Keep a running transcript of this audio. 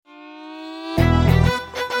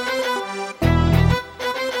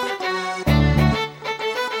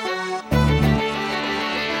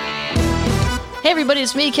everybody,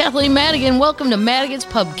 it's me, Kathleen Madigan. Welcome to Madigan's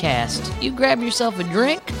Pubcast. You grab yourself a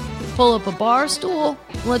drink, pull up a bar stool,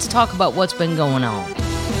 and let's talk about what's been going on.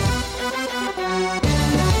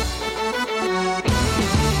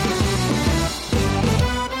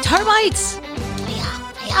 Termites!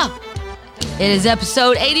 Yeah. It is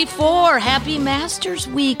episode 84. Happy Masters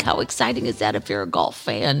Week. How exciting is that if you're a golf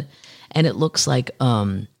fan? And it looks like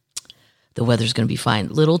the weather's going to be fine.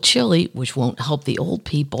 Little chilly, which won't help the old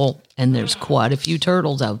people. And there's quite a few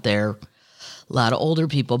turtles out there. A lot of older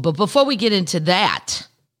people. But before we get into that,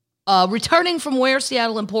 returning from where?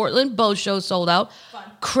 Seattle and Portland. Both shows sold out.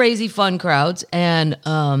 Crazy fun crowds. And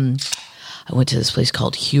I went to this place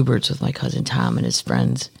called Hubert's with my cousin Tom and his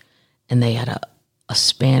friends. And they had a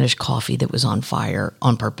Spanish coffee that was on fire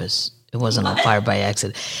on purpose. It wasn't on fire by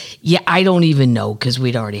accident. Yeah, I don't even know because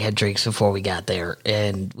we'd already had drinks before we got there.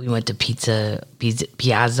 And we went to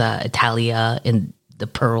Piazza Italia in the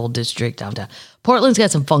Pearl District downtown. Portland's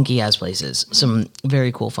got some funky-ass places, some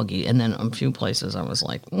very cool funky. And then a few places I was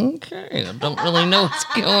like, okay, I don't really know what's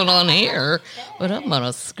going on here, but I'm going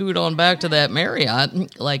to scoot on back to that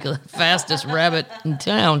Marriott like the fastest rabbit in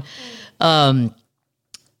town. And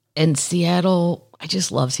Seattle, I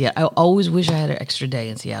just love Seattle. I always wish I had an extra day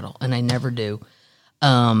in Seattle, and I never do.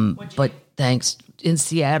 But thanks. In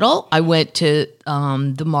Seattle, I went to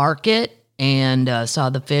the market and saw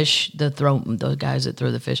the fish, the guys that throw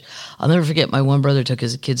the fish. I'll never forget, my one brother took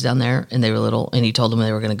his kids down there, and they were little, and he told them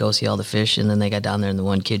they were going to go see all the fish, and then they got down there, and the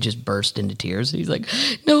one kid just burst into tears. He's like,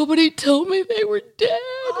 nobody told me they were dead.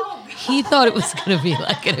 He thought it was going to be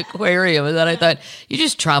like an aquarium, and then I thought, you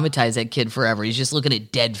just traumatized that kid forever. He's just looking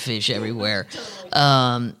at dead fish everywhere.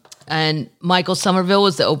 And Michael Somerville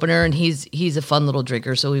was the opener, and he's a fun little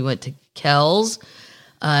drinker, so we went to Kel's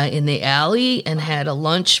in the alley and had a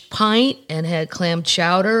lunch pint and had clam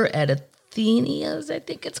chowder at Athenia's, I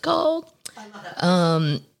think it's called. I love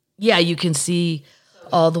that. Yeah, you can see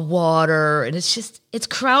all the water, and it's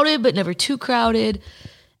crowded, but never too crowded.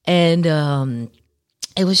 And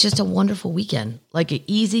it was just a wonderful weekend, like an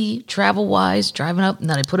easy travel-wise, driving up. And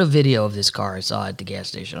then I put a video of this car I saw at the gas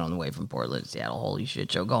station on the way from Portland to Seattle. Holy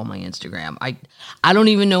shit show. Go on my Instagram. I don't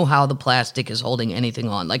even know how the plastic is holding anything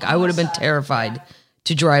on. Like, I would have been terrified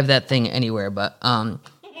to drive that thing anywhere. But and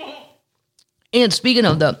speaking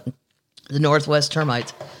of the Northwest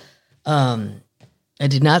termites, I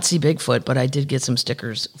did not see Bigfoot, but I did get some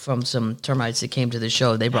stickers from some termites that came to the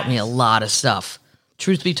show. They brought me a lot of stuff.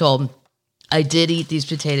 Truth be told, I did eat these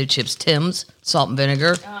potato chips, Tim's, salt and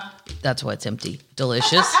vinegar. That's why it's empty.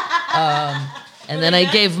 Delicious. And then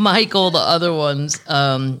I gave Michael the other ones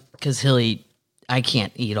because he'll eat. I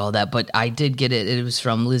can't eat all that, but I did get it. It was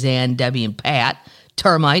from Lizanne, Debbie, and Pat,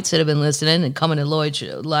 termites that have been listening and coming to Lloyd's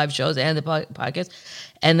live shows and the podcast.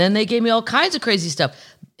 And then they gave me all kinds of crazy stuff.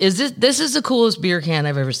 This is the coolest beer can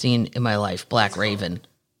I've ever seen in my life, Black Raven.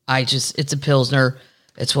 It's a Pilsner.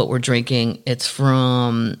 It's what we're drinking. It's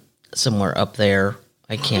from somewhere up there.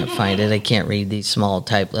 I can't find it. I can't read these small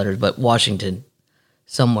type letters, but Washington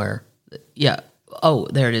somewhere. Yeah. Oh,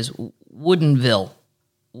 there it is. Woodinville.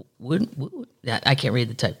 I can't read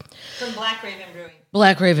the type. From Black Raven Brewing.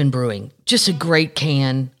 Black Raven Brewing. Just a great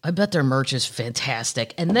can. I bet their merch is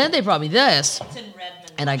fantastic. And then they brought me this. It's in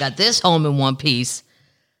Redmond. And I got this home in one piece.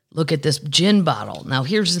 Look at this gin bottle. Now,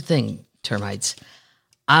 here's the thing, termites.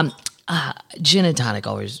 Gin and tonic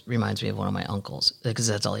always reminds me of one of my uncles because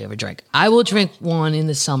that's all he ever drank. I will drink one in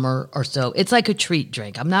the summer or so. It's like a treat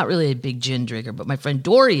drink. I'm not really a big gin drinker, but my friend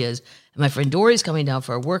Dory is. And my friend Dory's coming down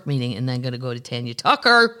for a work meeting and then going to go to Tanya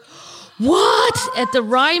Tucker. What? At the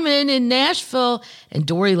Ryman in Nashville. And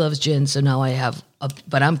Dory loves gin, so now I have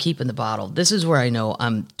but I'm keeping the bottle. This is where I know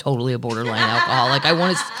I'm totally a borderline alcoholic.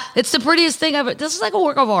 It's the prettiest thing ever. This is like a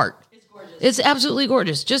work of art. It's gorgeous. It's absolutely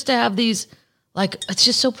gorgeous. Just to have these, like, it's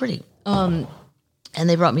just so pretty. And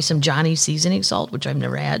they brought me some Johnny's seasoning salt, which I've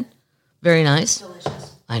never had. Very nice.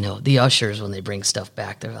 Delicious. I know. The ushers, when they bring stuff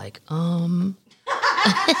back, they're like, I'm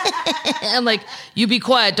like, you be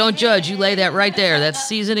quiet. Don't judge. You lay that right there. That's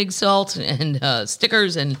seasoning salt and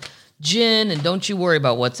stickers and gin. And don't you worry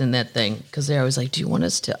about what's in that thing. Because they're always like, do you want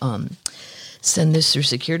us to send this through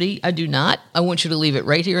security? I do not. I want you to leave it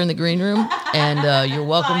right here in the green room. And you're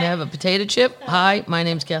welcome to have a potato chip. Hi, my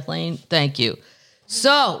name's Kathleen. Thank you.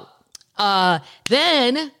 So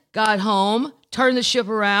then got home, turned the ship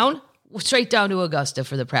around, straight down to Augusta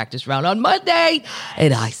for the practice round on Monday,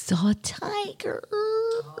 and I saw a tiger.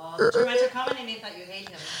 The termites are coming and they thought you hate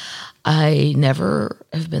him. I never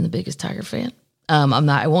have been the biggest Tiger fan.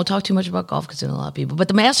 I won't talk too much about golf because there's a lot of people, but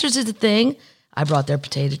the Masters is the thing. I brought their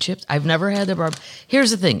potato chips. I've never had their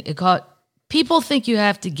here's the thing. People think you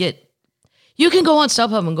have to get You can go on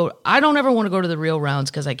StubHub and go. I don't ever want to go to the real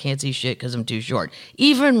rounds because I can't see shit because I'm too short.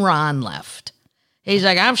 Even Ron left. He's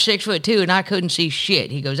like, I'm 6'2" and I couldn't see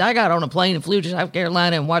shit. He goes, I got on a plane and flew to South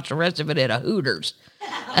Carolina and watched the rest of it at a Hooters.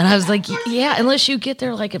 And I was like, yeah, unless you get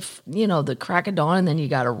there like if the crack of dawn and then you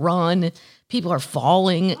got to run. People are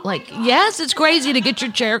falling. Yes, it's crazy to get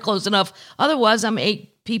your chair close enough. Otherwise, I'm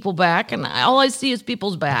 8 people back and all I see is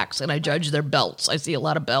people's backs and I judge their belts. I see a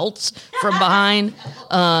lot of belts from behind.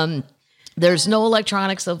 There's no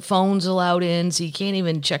electronics, the phone's allowed in, so you can't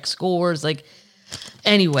even check scores.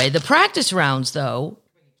 Anyway, the practice rounds, though,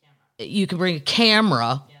 you can bring a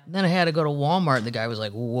camera. Yeah. Then I had to go to Walmart, and the guy was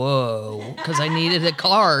like, whoa, because I needed a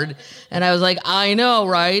card. And I was like, I know,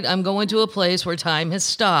 right? I'm going to a place where time has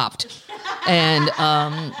stopped. And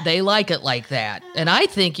they like it like that. And I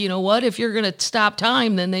think, you know what? If you're going to stop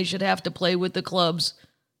time, then they should have to play with the clubs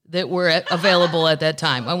that were available at that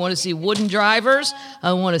time. I want to see wooden drivers.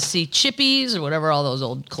 I want to see chippies or whatever all those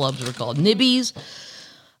old clubs were called, nibbies.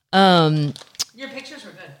 Your pictures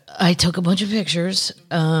were good. I took a bunch of pictures.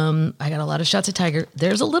 I got a lot of shots of Tiger.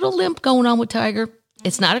 There's a little limp going on with Tiger.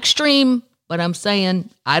 It's not extreme, but I'm saying,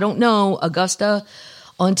 I don't know. Augusta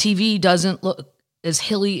on TV doesn't look as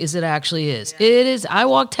hilly as it actually is. Yeah. It is. I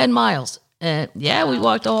walked 10 miles. And yeah, we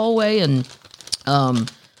walked the whole way and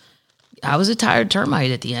I was a tired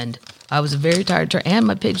termite at the end. I was a very tired termite, and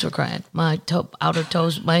my pigs were crying. My outer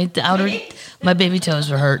toes, my baby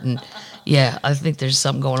toes were hurting. Yeah, I think there's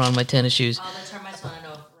something going on in my tennis shoes. All the termites want to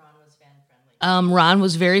know if Ron was fan-friendly. Ron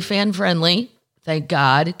was very fan-friendly, thank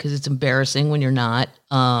God, because it's embarrassing when you're not.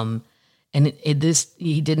 And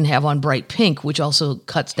he didn't have on bright pink, which also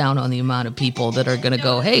cuts down on the amount of people that are going to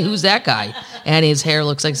go, hey, who's that guy? And his hair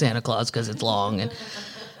looks like Santa Claus because it's long and...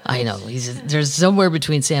 I know. There's somewhere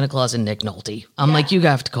between Santa Claus and Nick Nolte. I'm like, you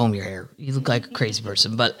have to comb your hair. You look like a crazy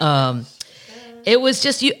person. But it was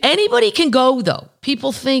just anybody can go, though.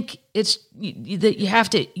 People think it's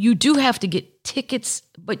that you do have to get tickets,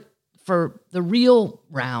 but for the real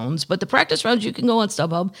rounds. But the practice rounds, you can go on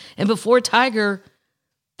StubHub. And before Tiger,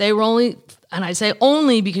 they were only, and I say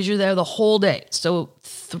only because you're there the whole day. So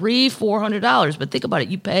 $300-$400. But think about it.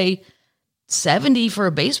 You pay $70 for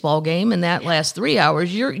a baseball game, and that lasts 3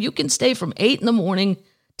 hours. You can stay from 8 in the morning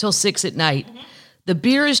till 6 at night. Mm-hmm. The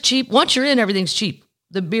beer is cheap. Once you're in, everything's cheap.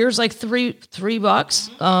 The beer's like $3.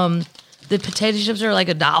 Mm-hmm. The potato chips are like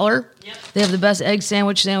 $1. Yep. They have the best egg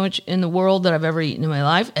sandwich in the world that I've ever eaten in my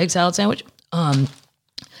life. Egg salad sandwich.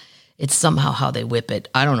 It's somehow how they whip it.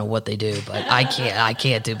 I don't know what they do, but I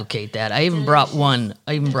can't duplicate that. I even brought one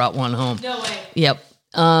home. No way. Yep.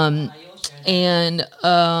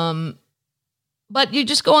 But you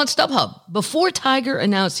just go on StubHub. Before Tiger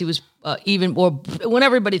announced he was when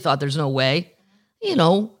everybody thought there's no way,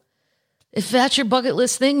 if that's your bucket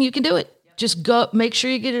list thing, you can do it. Yep. Just go, make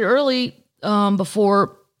sure you get it early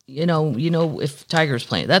before, if Tiger's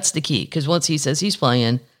playing. That's the key, because once he says he's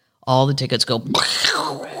playing, all the tickets go.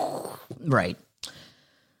 Right.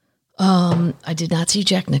 I did not see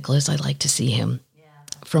Jack Nicklaus. I'd like to see him. Yeah.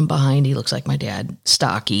 From behind, he looks like my dad,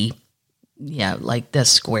 stocky. Yeah, like the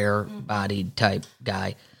square-bodied type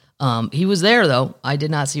guy. He was there, though. I did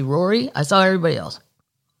not see Rory. I saw everybody else.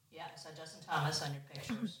 Yeah, I saw Justin Thomas on your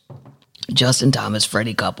pictures. Justin Thomas,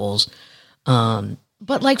 Freddie Couples.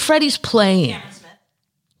 But, Freddie's playing.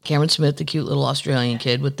 Cameron Smith, the cute little Australian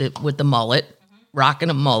kid with the mullet, rocking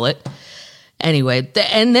a mullet. Anyway,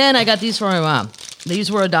 and then I got these for my mom.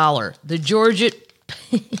 These were $1. The Georgia...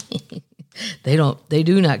 They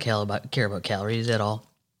do not care about calories at all.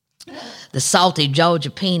 The salty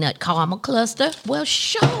Georgia peanut caramel cluster. Well,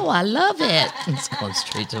 sure, I love it. It's going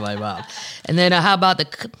straight to my mouth. And then how about the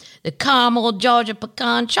caramel Georgia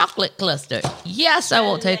pecan chocolate cluster? Yes, I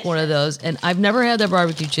will take one of those. And I've never had their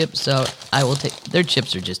barbecue chips, so I will take. Their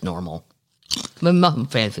chips are just normal, but nothing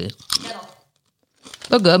fancy.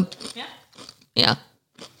 They're good. Yeah. Yeah.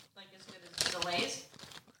 Like as good as the Lay's.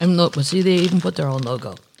 And look, see, they even put their own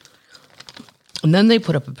logo. And then they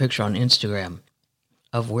put up a picture on Instagram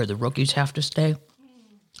of where the rookies have to stay.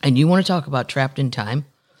 And you want to talk about trapped in time?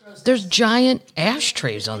 There's giant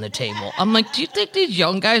ashtrays on the table. I'm like, do you think these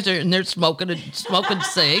young guys are in there smoking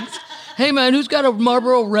cigs? Hey, man, who's got a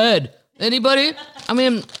Marlboro Red? Anybody? I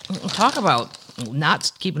mean, talk about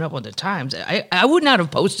not keeping up with the times. I would not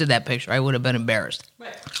have posted that picture. I would have been embarrassed.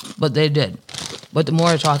 Right. But they did. But the more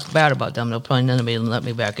I talk bad about them, they'll probably none of me let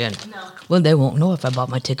me back in. No. Well, they won't know if I bought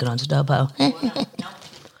my ticket on StubHub. No.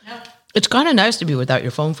 It's kind of nice to be without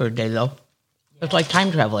your phone for a day, though. Yeah. It's like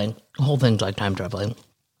time traveling. The whole thing's like time traveling.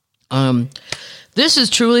 This is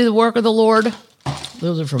truly the work of the Lord.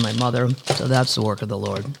 Those are from my mother, so that's the work of the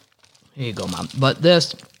Lord. Here you go, Mom. But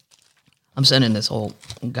this, I'm sending this whole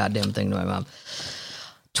goddamn thing to my mom.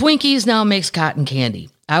 Twinkies now makes cotton candy.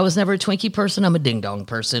 I was never a Twinkie person. I'm a ding dong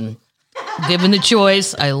person. Given the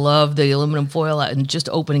choice, I love the aluminum foil and just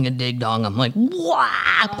opening a ding dong. I'm like,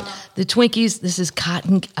 wow. The Twinkies, this is a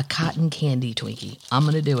cotton candy Twinkie. I'm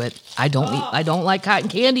gonna do it. I don't like cotton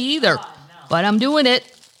candy either, but I'm doing it.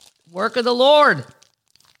 Work of the Lord.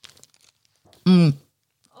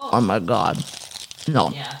 Oh my God.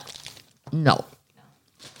 No. Yeah. No.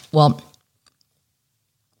 Well,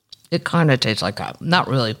 it kind of tastes like cotton. Not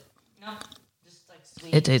really. No. Just like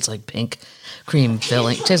sweet. It tastes like pink cream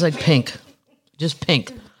filling. It tastes like pink. Just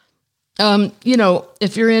pink.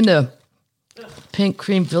 If you're into pink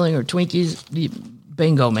cream filling or Twinkies,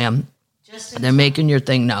 bingo, man. They're making your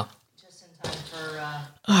thing now. Just in time for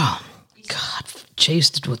Oh, God.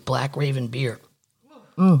 Chased with Black Raven beer.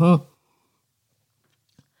 Mm-hmm.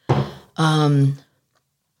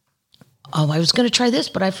 I was going to try this,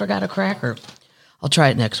 but I forgot a cracker. I'll try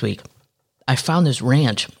it next week. I found this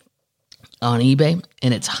ranch on eBay,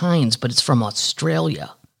 and it's Heinz, but it's from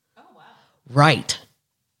Australia. Oh, wow. Right.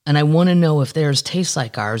 And I want to know if theirs tastes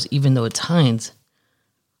like ours, even though it's Heinz.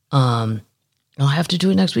 I'll have to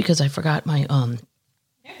do it next week because I forgot my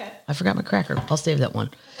Okay. I forgot my cracker. I'll save that one.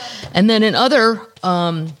 And then in other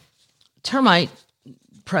termite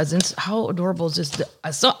presents, how adorable is this?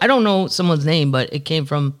 I don't know someone's name, but it came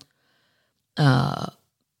from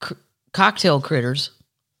Cocktail Critters.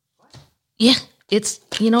 What? Yeah, it's,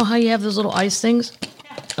 how you have those little ice things? Yeah.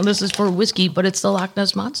 And this is for whiskey, but it's the Loch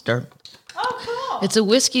Ness Monster. Oh, cool. It's a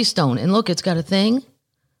whiskey stone. And look, it's got a thing.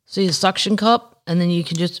 So you suction cup, and then you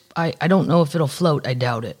can just, I don't know if it'll float. I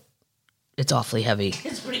doubt it. It's awfully heavy.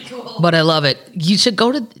 It's pretty cool. But I love it. You should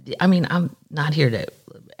go to, I'm not here to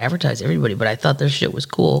advertise everybody, but I thought their shit was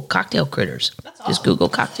cool. Cocktail Critters. That's Just awesome. Google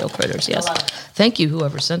Cocktail Critters, yes. I love it. Thank you,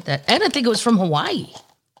 whoever sent that. And I think it was from Hawaii.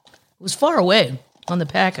 It was far away on the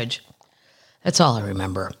package. That's all I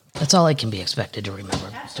remember. That's all I can be expected to remember.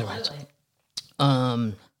 Absolutely.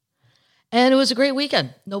 And it was a great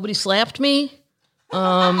weekend. Nobody slapped me.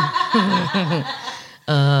 How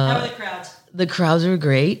are the crowds? The crowds were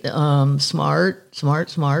great. Smart,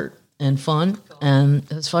 and fun. Cool. And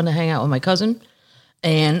it was fun to hang out with my cousin.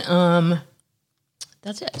 And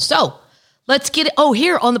that's it. So let's get it. Oh,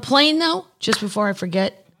 here on the plane, though, just before I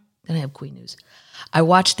forget, then I have Queen News. I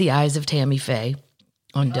watched The Eyes of Tammy Faye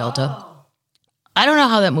on Delta. Oh. I don't know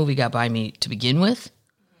how that movie got by me to begin with,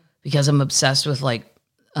 because I'm obsessed with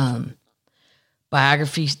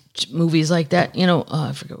biography movies like that.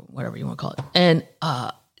 I forget, whatever you want to call it. And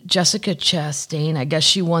Jessica Chastain, I guess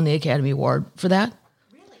she won the Academy Award for that.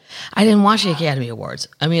 Really? I didn't watch the Academy Awards.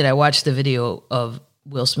 I watched the video of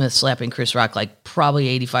Will Smith slapping Chris Rock like probably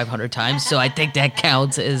 8,500 times, so I think that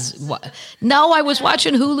counts as what. No, I was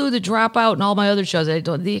watching Hulu, The Dropout, and all my other shows.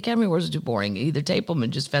 The Academy Awards are too boring. Either tape them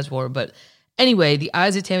and just fast forward. But anyway, The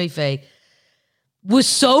Eyes of Tammy Faye was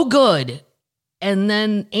so good. And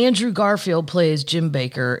then Andrew Garfield plays Jim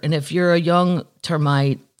Baker. And if you're a young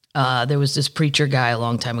termite, there was this preacher guy a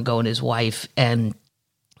long time ago and his wife, and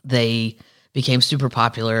they became super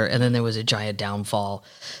popular, and then there was a giant downfall.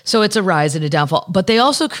 So it's a rise and a downfall. But they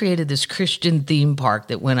also created this Christian theme park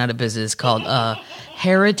that went out of business called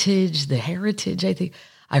Heritage. The Heritage, I think.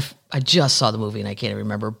 I just saw the movie and I can't even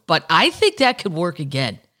remember. But I think that could work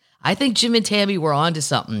again. I think Jim and Tammy were onto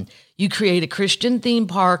something. You create a Christian theme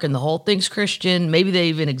park and the whole thing's Christian. Maybe they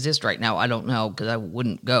even exist right now. I don't know, because I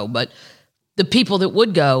wouldn't go. But the people that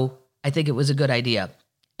would go, I think it was a good idea.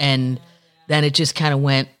 And then it just kind of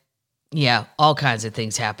went, yeah, all kinds of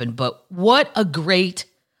things happened. But what a great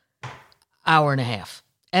hour and a half.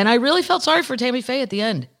 And I really felt sorry for Tammy Faye at the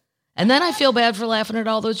end. And then I feel bad for laughing at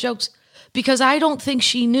all those jokes, because I don't think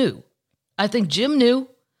she knew. I think Jim knew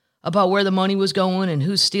about where the money was going and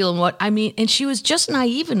who's stealing what. And she was just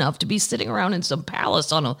naive enough to be sitting around in some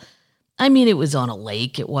palace it was on a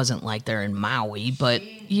lake. It wasn't like they're in Maui, but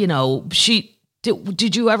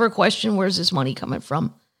did you ever question, where's this money coming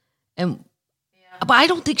from? But I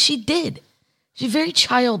don't think she did. She's very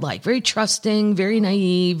childlike, very trusting, very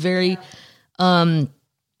naive, very, but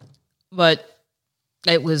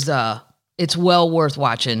it was, it's well worth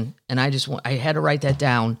watching. And I had to write that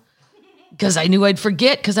down because I knew I'd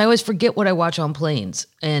forget, because I always forget what I watch on planes.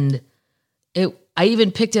 And I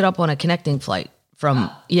even picked it up on a connecting flight from,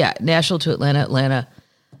 Nashville to Atlanta,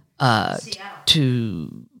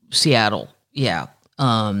 to Seattle. Yeah.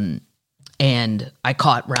 And I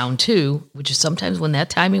caught round 2, which is sometimes when that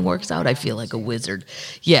timing works out, I feel like a wizard.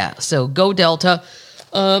 Yeah. So go Delta.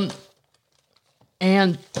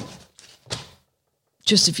 And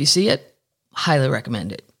just if you see it, highly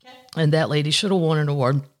recommend it. Okay. And that lady should have won an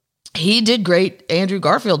award. He did great. Andrew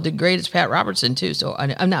Garfield did great as Pat Robertson too. So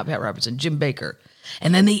I'm not Pat Robertson, Jim Baker.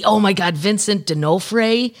 And then oh my God, Vincent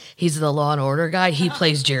D'Onofrio. He's the Law and Order guy. He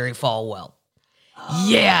plays Jerry Falwell.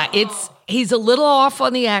 Yeah, he's a little off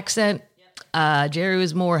on the accent. Jerry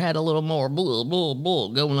had a little more bull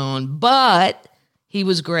going on, but he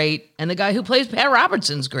was great. And the guy who plays Pat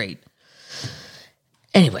Robertson's great.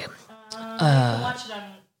 Anyway. You can watch it on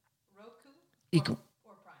Roku or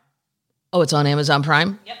Prime. Oh, it's on Amazon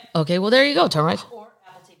Prime? Yep. Okay, well, there you go, Tom Rice. Or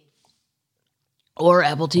Apple TV. Or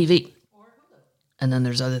Apple TV. Or Hulu. And then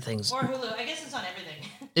there's other things. Or Hulu. I guess it's on everything.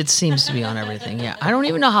 It seems to be on everything, yeah. I don't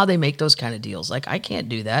even know how they make those kind of deals. Like, I can't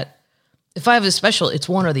do that. If I have a special, it's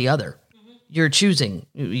one or the other. Mm-hmm. You're choosing.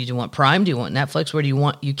 Do you want Prime? Do you want Netflix? Where do you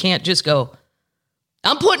want? You can't just go,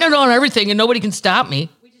 I'm putting it on everything and nobody can stop me.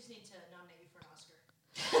 We just need to nominate you for an Oscar.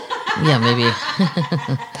 Yeah,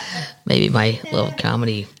 maybe my little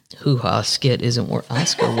comedy hoo-ha skit isn't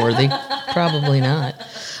Oscar worthy. Probably not.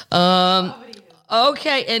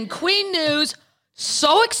 Okay, and Queen News,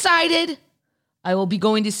 so excited. I will be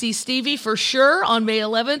going to see Stevie for sure on May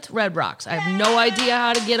 11th, Red Rocks. I have no idea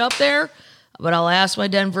how to get up there, but I'll ask my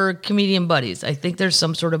Denver comedian buddies. I think there's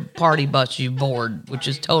some sort of party bus you board, which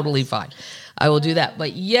is totally fine. I will do that.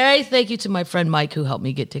 But yay, thank you to my friend Mike who helped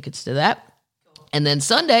me get tickets to that. And then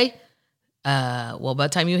Sunday, by the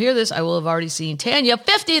time you hear this, I will have already seen Tanya,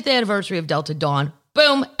 50th anniversary of Delta Dawn,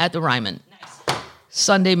 boom, at the Ryman. Nice.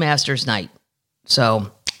 Sunday Masters night.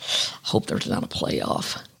 So, hope there's not a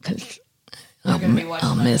playoff, because I'll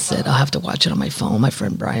miss it. I'll have to watch it on my phone. My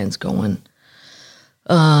friend Brian's going.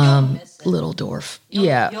 Little Dwarf.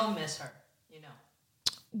 Yeah. You'll miss her,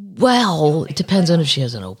 Well, it depends on if she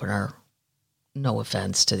has an opener. No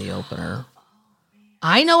offense to the opener.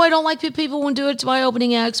 I know I don't like people when do it to my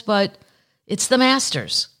opening acts, but it's the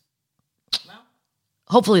Masters. Well,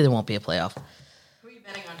 hopefully there won't be a playoff. who are you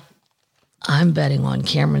betting on? I'm betting on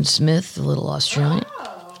Cameron Smith, the little Australian.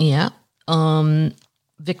 Oh. Yeah.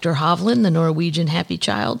 Victor Hovland, the Norwegian happy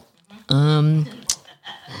child. And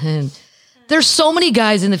there's so many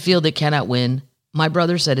guys in the field that cannot win. My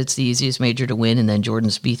brother said it's the easiest major to win, and then Jordan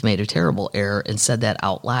Spieth made a terrible error and said that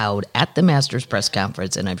out loud at the Masters press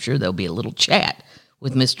conference, and I'm sure there'll be a little chat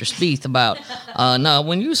with Mr. Spieth about, now,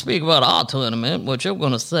 when you speak about our tournament, what you're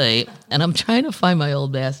going to say, and I'm trying to find my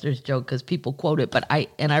old Masters joke because people quote it, but I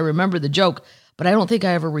remember the joke, but I don't think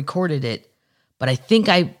I ever recorded it, but I think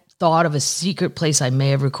I thought of a secret place I may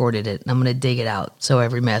have recorded it, and I'm going to dig it out so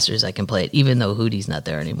every Masters I can play it, even though Hootie's not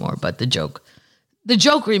there anymore. But the joke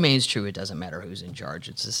remains true. It doesn't matter who's in charge.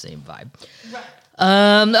 It's the same vibe. Right.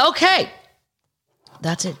 Okay.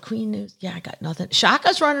 That's it. Queen News. Yeah, I got nothing.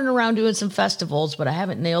 Shaka's running around doing some festivals, but I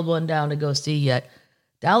haven't nailed one down to go see yet.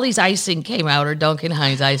 Dolly's icing came out, or Duncan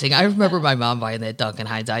Hines icing. I remember my mom buying that Duncan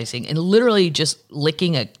Hines icing and literally just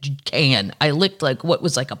licking a can. I licked like what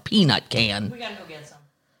was like a peanut can. We got to go get some.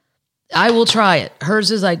 I will try it. Hers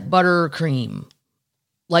is like buttercream.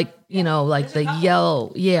 Like, like the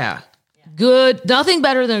yellow. Yeah. Good. Nothing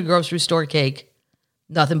better than a grocery store cake.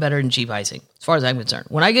 Nothing better than cheap icing, as far as I'm concerned.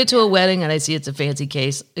 When I get to a wedding and I see it's a fancy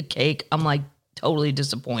cake, I'm like totally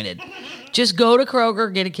disappointed. Just go to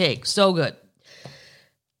Kroger, get a cake. So good.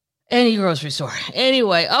 Any grocery store.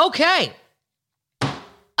 Anyway, okay.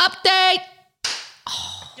 Update.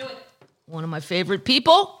 Do it. One of my favorite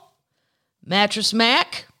people, Mattress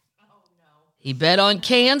Mac. Oh, no. He bet on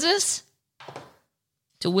Kansas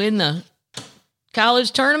to win the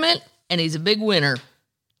college tournament, and he's a big winner.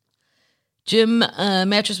 Jim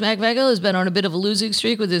Mattress Mac Vagel has been on a bit of a losing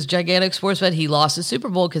streak with his gigantic sports bet. He lost the Super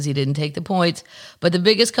Bowl because he didn't take the points. But the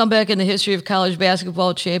biggest comeback in the history of college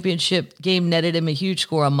basketball championship game netted him a huge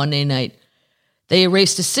score on Monday night. They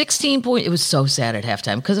erased a 16-point. It was so sad at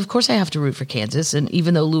halftime because, of course, I have to root for Kansas. And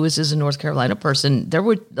even though Lewis is a North Carolina person, there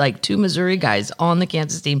were like two Missouri guys on the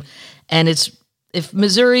Kansas team. And if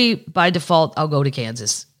Missouri, by default, I'll go to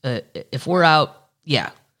Kansas. If we're out, yeah,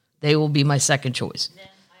 they will be my second choice.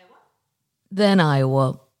 Then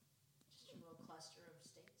Iowa.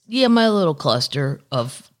 Yeah, my little cluster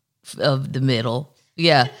of the middle.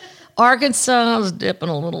 Yeah. Arkansas is dipping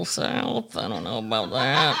a little south. I don't know about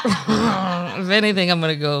that. If anything, I'm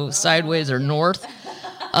going to go sideways or north.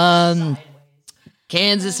 Kansas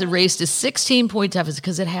erased a 16-point deficit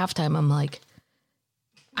because at halftime, I'm like,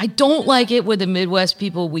 I don't like it with the Midwest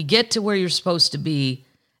people. We get to where you're supposed to be,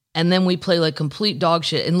 and then we play like complete dog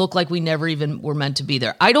shit and look like we never even were meant to be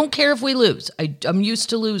there. I don't care if we lose. I'm used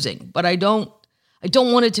to losing, but I don't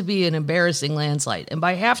want it to be an embarrassing landslide. And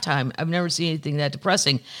by halftime, I've never seen anything that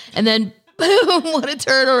depressing. And then, boom, what a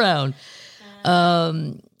turnaround.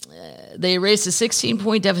 They erased a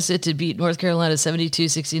 16-point deficit to beat North Carolina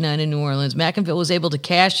 72-69 in New Orleans. McInville was able to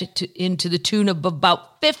cash it into the tune of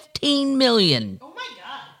about $15 million. Oh my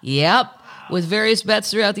God. Yep. Wow. With various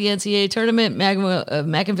bets throughout the NCAA tournament,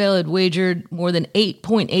 McInville had wagered more than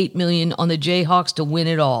 $8.8 million on the Jayhawks to win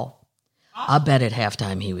it all. Awesome. I bet at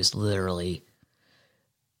halftime he was literally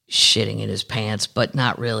shitting in his pants, but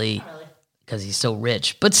not really because he's so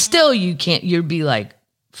rich. But still, you'd be like,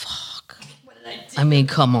 fuck. What did I do? I mean,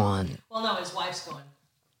 come on. Well, no, his wife's going.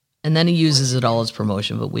 And then he uses it all as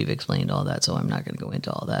promotion, but we've explained all that, so I'm not going to go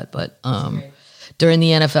into all that. But during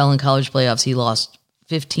the NFL and college playoffs, he lost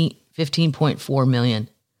 $15.4 million.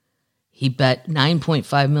 He bet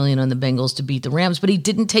 $9.5 million on the Bengals to beat the Rams, but he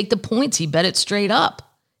didn't take the points. He bet it straight up.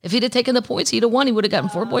 If he'd have taken the points, he'd have won. He would have gotten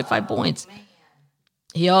 4.5 points. Man.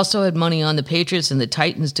 He also had money on the Patriots and the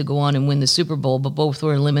Titans to go on and win the Super Bowl, but both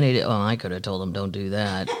were eliminated. Oh, I could have told him, don't do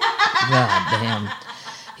that. God damn.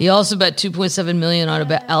 He also bet $2.7 million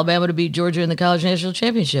on Alabama to beat Georgia in the College National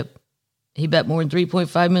Championship. He bet more than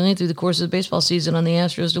 $3.5 million through the course of the baseball season on the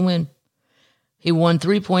Astros to win. He won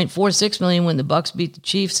 $3.46 million when the Bucs beat the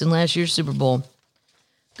Chiefs in last year's Super Bowl.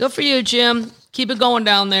 Good for you, Jim. Keep it going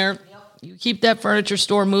down there. You keep that furniture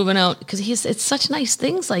store moving out because it's such nice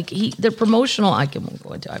things. Like they're promotional. I won't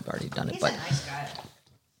go into. I've already done it, but he's a nice guy.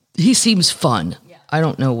 He seems fun. Yeah. I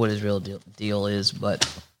don't know what his real deal is, but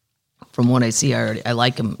from what I see, I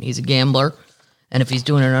like him. He's a gambler, and if he's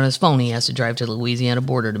doing it on his phone, he has to drive to the Louisiana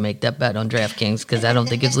border to make that bet on DraftKings because I don't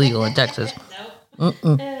think it's legal in Texas. Nope.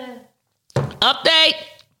 Update.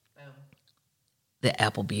 Boom. The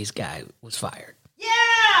Applebee's guy was fired.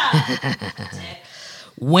 Yeah.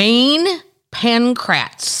 Wayne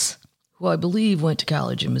Pankratz, who I believe went to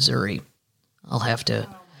college in Missouri. I'll have to. Oh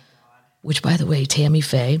my God. Which, by the way, Tammy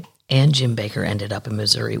Faye and Jim Baker ended up in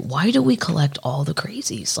Missouri. Why do we collect all the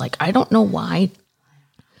crazies? Like, I don't know why.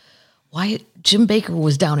 Why Jim Baker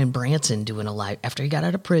was down in Branson doing a live after he got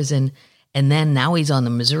out of prison, and then now he's on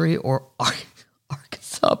the Missouri or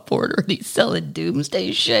Arkansas border and he's selling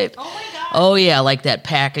doomsday shit. Oh my God. Oh yeah, like that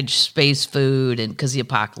packaged space food, and because the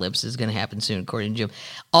apocalypse is going to happen soon, according to Jim.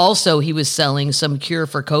 Also, he was selling some cure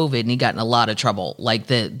for COVID, and he got in a lot of trouble. Like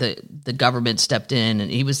the government stepped in,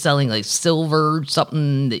 and he was selling like silver,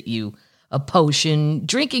 something a potion,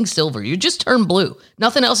 drinking silver. You just turn blue.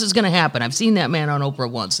 Nothing else is going to happen. I've seen that man on Oprah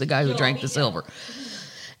once, the guy who drank the silver.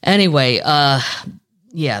 Anyway,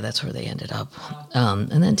 yeah, that's where they ended up.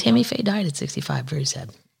 And then Tammy Faye died at 65. Very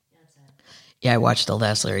sad. Yeah, I watched the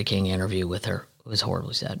last Larry King interview with her. It was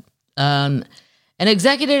horribly sad. An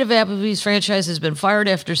executive of Applebee's franchise has been fired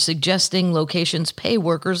after suggesting locations pay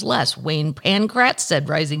workers less. Wayne Pankratz said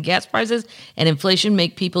rising gas prices and inflation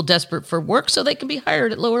make people desperate for work so they can be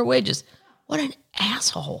hired at lower wages. What an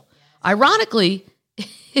asshole. Ironically,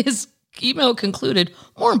 his email concluded,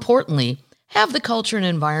 more importantly, have the culture and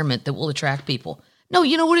environment that will attract people. No,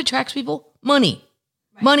 you know what attracts people? Money.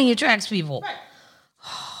 Right. Money attracts people. Right.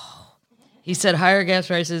 He said higher gas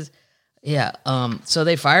prices. Yeah. So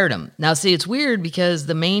they fired him. Now, see, it's weird because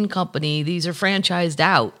the main company, these are franchised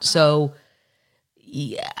out. So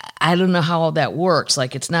yeah, I don't know how all that works.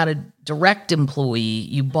 Like, it's not a direct employee.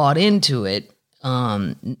 You bought into it.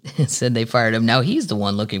 Said they fired him. Now he's the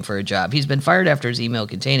one looking for a job. He's been fired after his email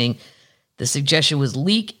containing the suggestion was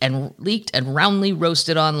leaked and roundly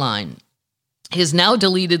roasted online. His now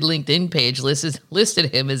deleted LinkedIn page listed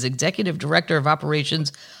him as Executive Director of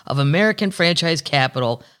Operations of American Franchise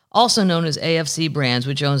Capital, also known as AFC Brands,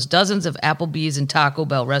 which owns dozens of Applebee's and Taco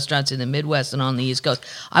Bell restaurants in the Midwest and on the East Coast.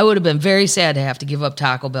 I would have been very sad to have to give up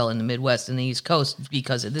Taco Bell in the Midwest and the East Coast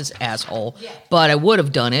because of this asshole, but I would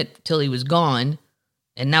have done it till he was gone,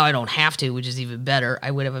 and now I don't have to, which is even better.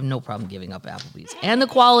 I would have no problem giving up Applebee's. And the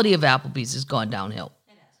quality of Applebee's has gone downhill.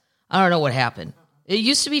 I don't know what happened. It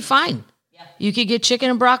used to be fine. You could get chicken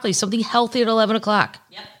and broccoli, something healthy at 11 o'clock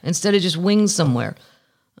instead of just wings somewhere.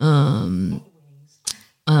 Yeah,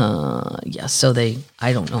 so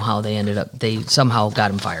I don't know how they ended up. They somehow got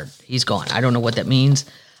him fired. He's gone. I don't know what that means.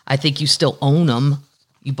 I think you still own him.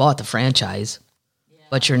 You bought the franchise,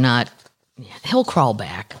 but you're not. Yeah, he'll crawl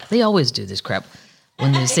back. They always do this crap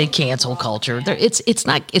when they say cancel culture. It's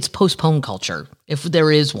not. It's postpone culture. If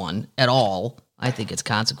there is one at all, I think it's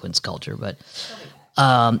consequence culture. But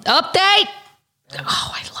update.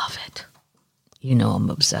 Oh, I love it. You know I'm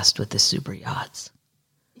obsessed with the super yachts.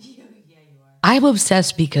 Yeah, you are. I'm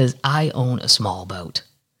obsessed because I own a small boat.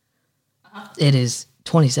 It is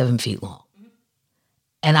 27 feet long.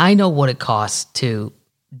 And I know what it costs to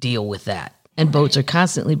deal with that. And boats are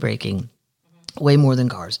constantly breaking, way more than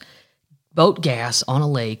cars. Boat gas on a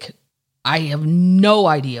lake. I have no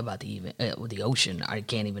idea about the ocean. I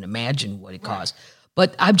can't even imagine what it costs.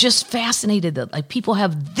 But I'm just fascinated that like people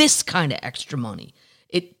have this kind of extra money.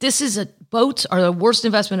 Boats are the worst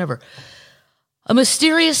investment ever. A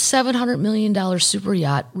mysterious $700 million super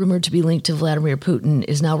yacht, rumored to be linked to Vladimir Putin,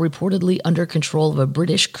 is now reportedly under control of a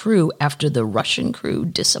British crew after the Russian crew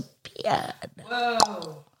disappeared.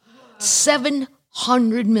 Whoa.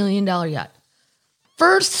 $700 million yacht.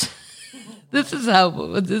 First, this is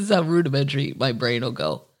how rudimentary my brain will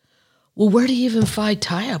go. Well, where do you even find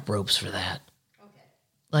tie-up ropes for that? Okay.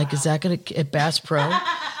 Like, is that going to at Bass Pro?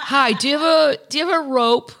 Hi, do you have a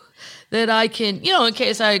rope that I can, in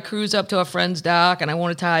case I cruise up to a friend's dock and I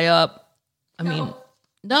want to tie up? I mean,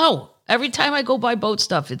 no. Every time I go buy boat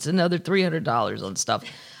stuff, it's another $300 on stuff.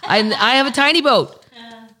 I have a tiny boat.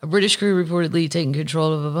 A British crew reportedly taking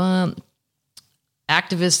control of a bomb.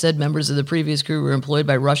 Activists said members of the previous crew were employed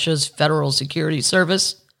by Russia's Federal Security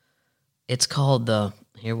Service. It's called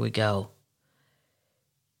here we go,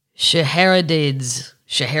 Scheherazades.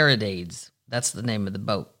 That's the name of the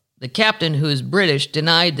boat. The captain, who is British,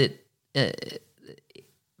 denied that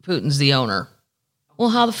Putin's the owner. Well,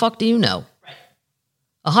 how the fuck do you know? Right.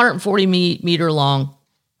 140 meter long.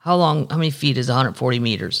 How many feet is 140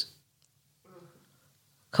 meters?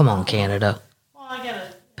 Come on, Canada. Well, I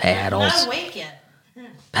gotta. Paddles. I'm not awake yet.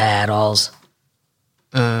 Paddles.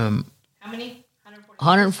 How many?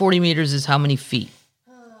 140 meters is how many feet?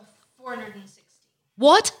 460.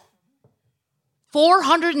 What?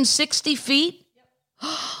 460 feet? Yep.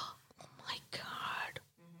 Oh my God.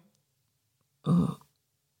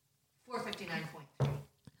 459.3.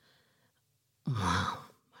 Wow.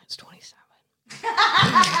 Mine's 27.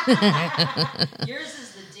 Yours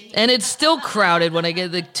is the ding. And it's still crowded when I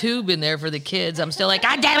get the tube in there for the kids. I'm still like,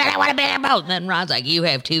 God damn it, I want a bigger boat. And then Ron's like, you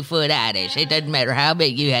have 2 foot Irish. It doesn't matter how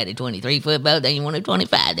big you had a 23-foot boat, then you want a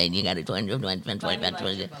 25, then you got a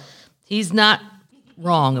 20. He's not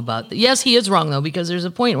wrong about that. Yes, he is wrong, though, because there's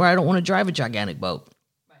a point where I don't want to drive a gigantic boat.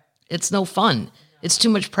 It's no fun. It's too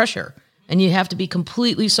much pressure. And you have to be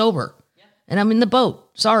completely sober. And I'm in the boat.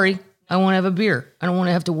 Sorry. I want to have a beer. I don't want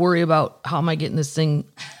to have to worry about how am I getting this thing.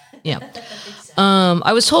 Yeah.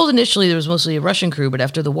 I was told initially there was mostly a Russian crew, but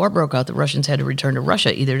after the war broke out, the Russians had to return to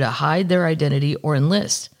Russia either to hide their identity or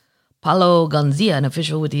enlist. Paolo Gonzia, an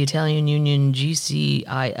official with the Italian union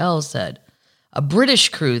GCIL, said. A British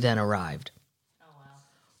crew then arrived. Oh, wow.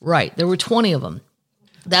 Right. There were 20 of them.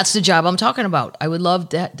 That's the job I'm talking about. I would love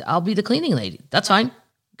that. I'll be the cleaning lady. That's fine.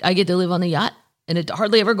 I get to live on the yacht, and it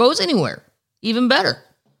hardly ever goes anywhere. Even better.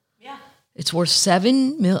 Yeah. It's worth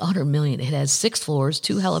 $700 million. It has 6 floors,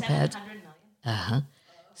 2 helipads. 700 million.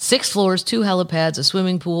 6 floors, 2 helipads, a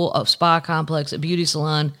swimming pool, a spa complex, a beauty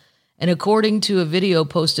salon. And according to a video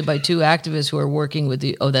posted by 2 activists who are working with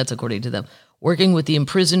that's according to them, working with the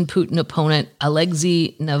imprisoned Putin opponent,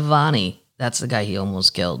 Alexei Navalny. That's the guy he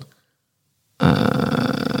almost killed.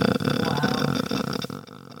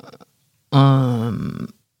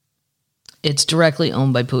 It's directly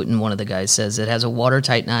owned by Putin, one of the guys says. It has a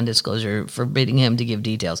watertight non-disclosure forbidding him to give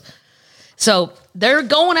details. So they're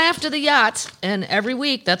going after the yachts, and every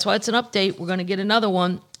week, that's why it's an update, we're going to get another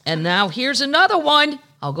one. And now here's another one.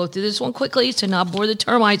 I'll go through this one quickly to not bore the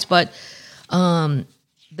termites, but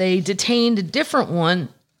they detained a different one,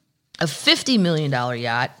 a $50 million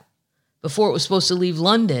yacht, before it was supposed to leave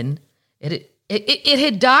London. It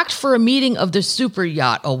had docked for a meeting of the Super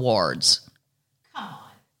Yacht Awards. Come on.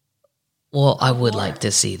 Well, I would like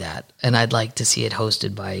to see that. And I'd like to see it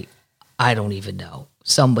hosted by, I don't even know,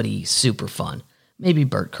 somebody super fun. Maybe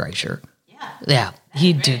Bert Kreischer. Yeah,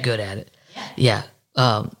 he'd do good at it. Yeah.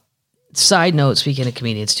 Side note, speaking of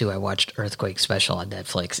comedians too, I watched Earthquake special on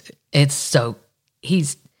Netflix.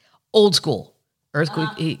 He's old school.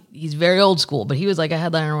 Earthquake, he's very old school, but he was like a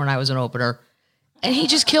headliner when I was an opener. And he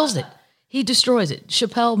just kills it. He destroys it.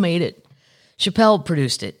 Chappelle made it. Chappelle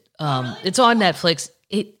produced it. It's on Netflix.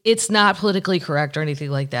 It's not politically correct or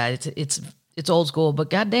anything like that. It's old school, but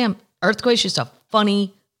goddamn, Earthquake's just a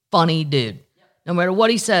funny dude. No matter what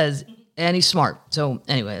he says, and he's smart. So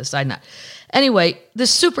anyway, aside not. Anyway, the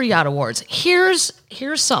Super Yacht Awards. Here's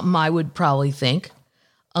something I would probably think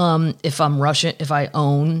if I'm Russian, if I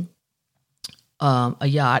own a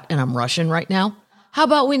yacht and I'm Russian right now. How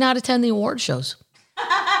about we not attend the award shows?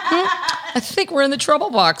 I think we're in the trouble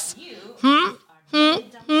box.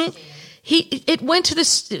 It went to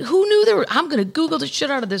this. Who knew there were? I'm going to Google the shit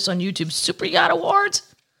out of this on YouTube. Super Yacht Awards.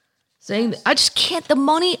 Saying I just can't. The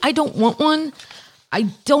money. I don't want one. I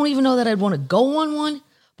don't even know that I'd want to go on one.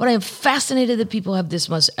 But I am fascinated that people have this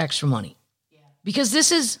much extra money. Because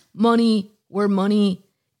this is money where money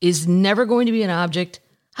is never going to be an object.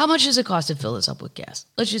 How much does it cost to fill this up with gas?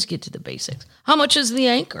 Let's just get to the basics. How much is the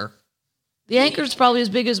anchor? The anchor is probably as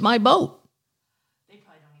big as my boat.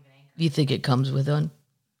 You think it comes with one?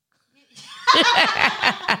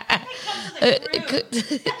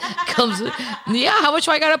 It comes with, yeah, how much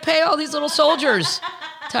do I got to pay all these little soldiers?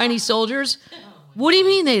 Tiny soldiers? What do you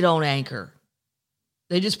mean they don't anchor?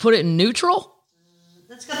 They just put it in neutral?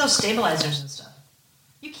 That's got those stabilizers and stuff.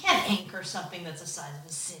 You can't anchor something that's the size of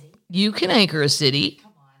a city. You can anchor a city.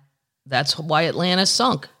 Come on. That's why Atlanta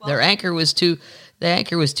sunk. The anchor was too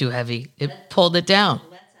heavy. It pulled it down.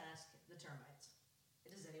 Let's ask the termites.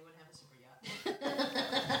 Does anyone have a super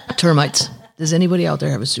yacht? Termites. Does anybody out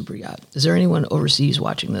there have a super yacht? Is there anyone overseas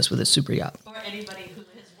watching this with a super yacht? Or anybody who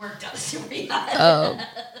has worked on a super yacht?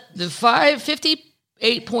 The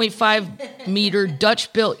 58.5 meter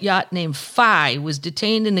Dutch-built yacht named Phi was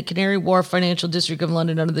detained in the Canary Wharf financial district of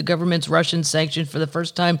London under the government's Russian sanction for the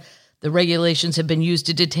first time. The regulations have been used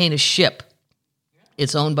to detain a ship.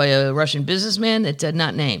 It's owned by a Russian businessman that did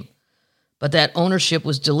not name. But that ownership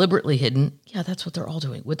was deliberately hidden. Yeah, that's what they're all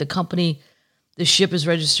doing. With the company, the ship is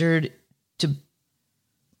registered to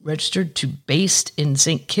based in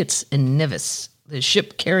St. Kitts and Nevis. The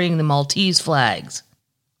ship carrying the Maltese flags.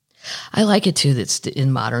 I like it too that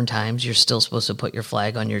in modern times you're still supposed to put your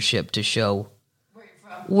flag on your ship to show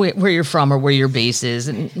where you're from or where your base is,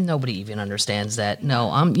 and nobody even understands that.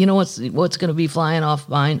 No, you know what's going to be flying off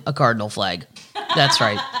mine? A cardinal flag. That's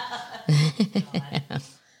right.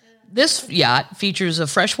 This yacht features a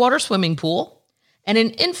freshwater swimming pool and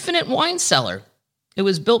an infinite wine cellar. It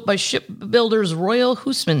was built by shipbuilders Royal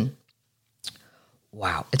Housman.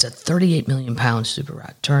 Wow, it's a 38 million pound super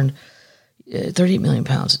yacht. Turned 38 million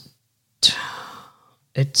pounds.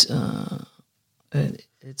 It's a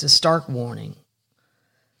stark warning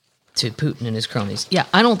to Putin and his cronies. Yeah,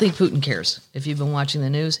 I don't think Putin cares. If you've been watching the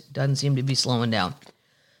news, it doesn't seem to be slowing down.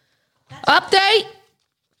 Update!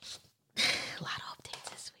 A lot of updates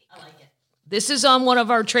this week. I like it. This is on one of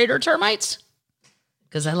our trader termites.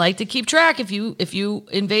 Because I like to keep track. If you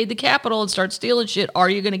invade the Capitol and start stealing shit, are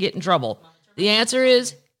you going to get in trouble? The answer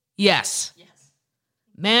is yes.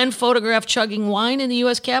 Man photographed chugging wine in the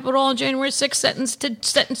U.S. Capitol on January 6th,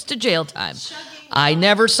 sentenced to jail time. I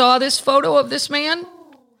never saw this photo of this man,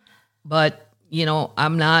 but,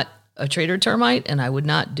 I'm not a trader termite, and I would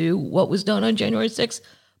not do what was done on January 6th.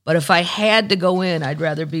 But if I had to go in, I'd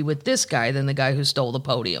rather be with this guy than the guy who stole the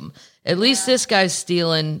podium. At least this guy's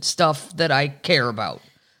stealing stuff that I care about.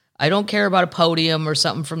 I don't care about a podium or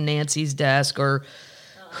something from Nancy's desk or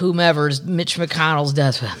whomever's, Mitch McConnell's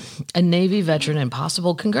desk. A Navy veteran and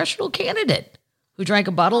possible congressional candidate who drank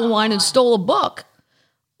a bottle of wine and stole a book.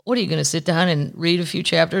 What are you going to sit down and read a few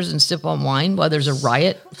chapters and sip on wine while there's a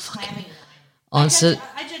riot? Slamming wine.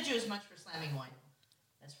 I judge you as much for slamming wine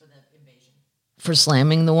as for the invasion. For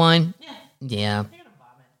slamming the wine? Yeah. Yeah. You're gonna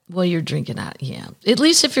vomit. Well, you're drinking out. Yeah. At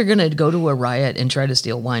least if you're going to go to a riot and try to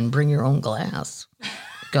steal wine, bring your own glass.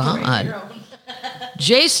 God.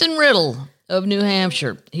 Jason Riddle of New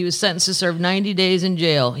Hampshire. He was sentenced to serve 90 days in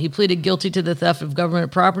jail. He pleaded guilty to the theft of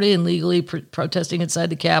government property and legally protesting inside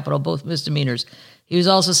the Capitol, both misdemeanors. He was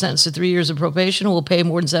also sentenced to 3 years of probation and will pay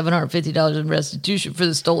more than $750 in restitution for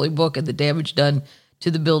the stolen book and the damage done to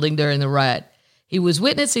the building during the riot. He was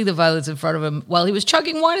witnessing the violence in front of him while he was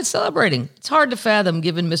chugging wine and celebrating. It's hard to fathom,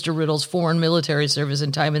 given Mr. Riddle's foreign military service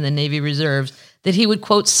and time in the Navy Reserves, that he would,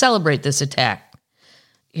 quote, celebrate this attack.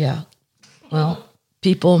 Yeah. Well,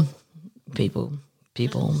 people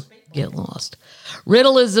get lost.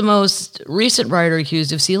 Riddle is the most recent writer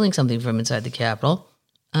accused of stealing something from inside the Capitol.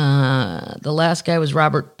 The last guy was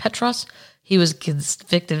Robert Petros. He was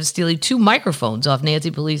convicted of stealing 2 microphones off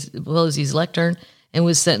Nancy Pelosi's lectern and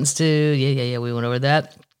was sentenced to, we went over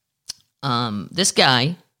that. This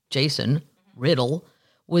guy, Jason Riddle,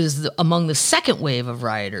 was among the second wave of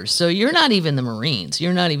rioters. So you're not even the Marines.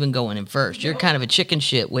 You're not even going in first. You're kind of a chicken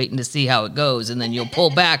shit waiting to see how it goes, and then you'll pull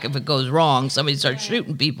back if it goes wrong. Somebody starts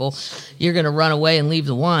shooting people. You're going to run away and leave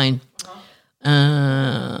the wine.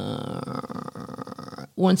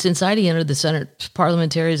 Once inside, he entered the Senate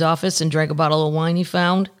parliamentary's office and drank a bottle of wine he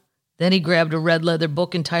found. Then he grabbed a red leather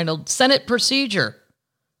book entitled Senate Procedure.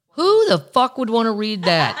 Who the fuck would want to read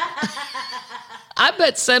that? I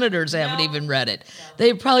bet senators haven't even read it.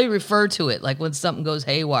 They probably refer to it like when something goes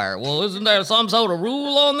haywire. Well, isn't there some sort of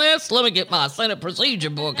rule on this? Let me get my Senate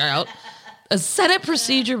Procedure book out. A Senate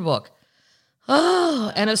Procedure book.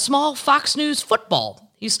 Oh, and a small Fox News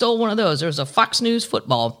football. He stole one of those. There was a Fox News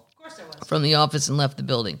football from the office and left the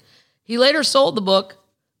building. He later sold the book.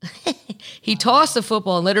 He tossed the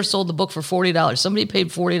football and later sold the book for $40. Somebody paid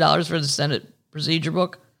 $40 for the Senate Procedure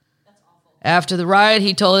book. After the riot,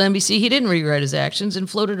 he told NBC he didn't regret his actions and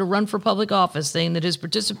floated a run for public office, saying that his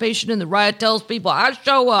participation in the riot tells people, I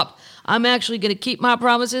show up. I'm actually going to keep my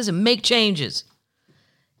promises and make changes.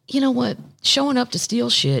 you know what? Showing up to steal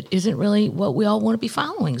shit isn't really what we all want to be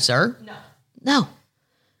following, sir. No.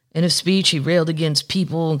 In a speech, he railed against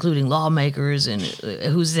people, including lawmakers, and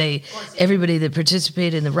everybody that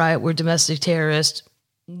participated in the riot were domestic terrorists.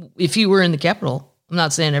 If you were in the Capitol, I'm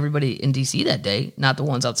not saying everybody in D.C. that day, not the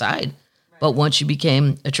ones outside, right. But once you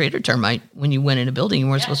became a traitor termite, when you went in a building you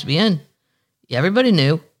weren't supposed to be in, everybody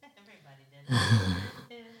knew. Everybody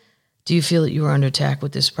did. Do you feel that you were under attack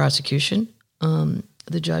with this prosecution?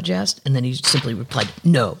 The judge asked, and then he simply replied,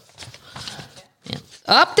 no. Yeah.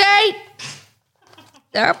 Update!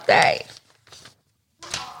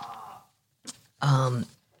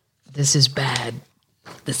 This is bad.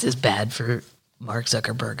 This is bad for Mark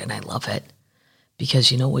Zuckerberg, and I love it.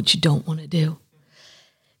 Because you know what you don't want to do?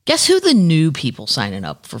 Guess who the new people signing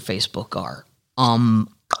up for Facebook are?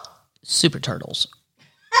 Super turtles.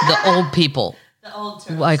 The old people. The old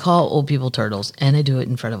turtles. I call old people turtles, and I do it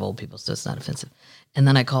in front of old people, so it's not offensive. And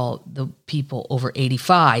then I call the people over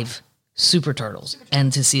 85 super turtles.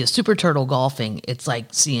 And to see a super turtle golfing, it's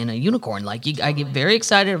like seeing a unicorn. Like I get very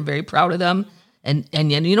excited. I'm very proud of them. And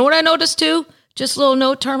you know what I noticed too? Just a little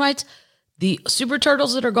note, termites. The super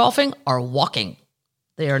turtles that are golfing are walking.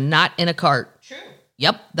 They are not in a cart. True.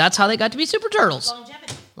 Yep, that's how they got to be super turtles.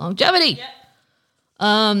 Longevity.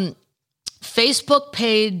 Yep. Facebook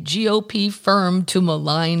paid GOP firm to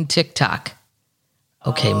malign TikTok.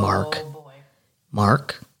 Okay, Mark. Oh, boy.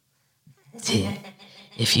 Mark,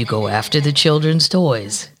 if you go after the children's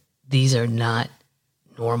toys, these are not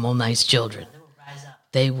normal, nice children.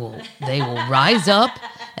 They will rise up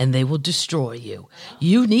and they will destroy you.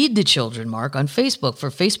 You need the children, Mark, on Facebook for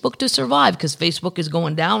Facebook to survive, because Facebook is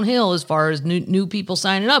going downhill as far as new people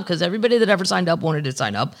signing up, because everybody that ever signed up wanted to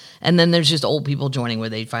sign up. And then there's just old people joining where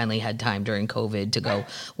they finally had time during COVID to go,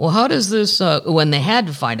 well, how does this, when they had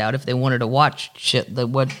to find out if they wanted to watch shit,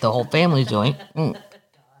 what the whole family's doing.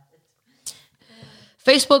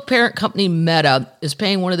 Facebook parent company Meta is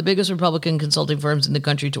paying one of the biggest Republican consulting firms in the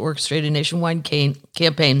country to orchestrate a nationwide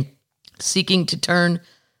campaign seeking to turn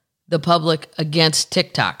the public against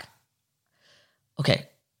TikTok. Okay,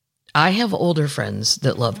 I have older friends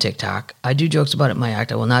that love TikTok. I do jokes about it in my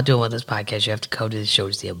act. I will not do it on this podcast. You have to go to the show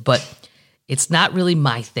to see it. But it's not really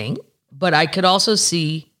my thing. But I could also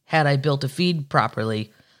see, had I built a feed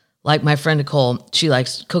properly, like my friend Nicole, she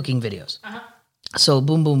likes cooking videos. So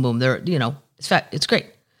boom, boom, boom. They're, it's great.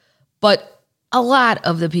 But a lot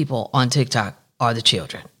of the people on TikTok are the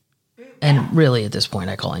children. And really, at this point,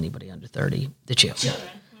 I call anybody under 30 the children.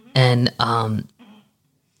 And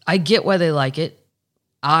I get why they like it.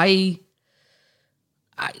 You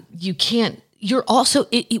can't, you're also,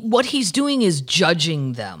 what he's doing is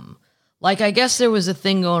judging them. Like, I guess there was a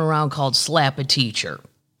thing going around called slap a teacher.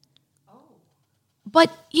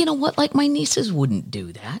 But you know what? Like, my nieces wouldn't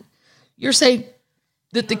do that. You're saying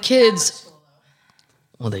that the kids...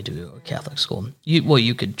 Well, they do go to Catholic school.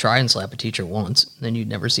 You could try and slap a teacher once, then you'd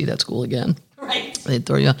never see that school again. Right. They'd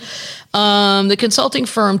throw you out. The consulting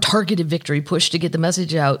firm Targeted Victory pushed to get the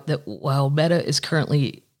message out that while Meta is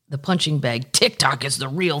currently the punching bag, TikTok is the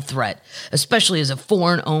real threat, especially as a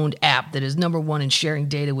foreign-owned app that is number one in sharing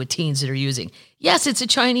data with teens that are using. Yes, it's a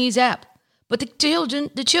Chinese app, but the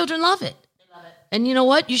children love it. And you know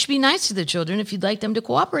what? You should be nice to the children if you'd like them to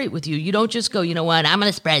cooperate with you. You don't just go, you know what? I'm going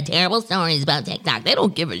to spread terrible stories about TikTok. They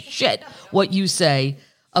don't give a shit what you say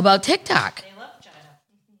about TikTok. They love China.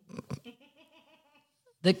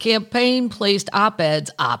 The campaign placed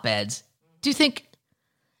op-eds. Do you think?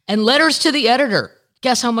 And letters to the editor.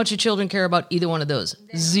 Guess how much the children care about either one of those?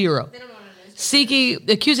 Zero. They don't know what it is.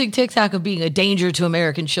 Accusing TikTok of being a danger to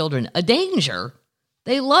American children. A danger?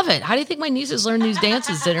 They love it. How do you think my nieces learn these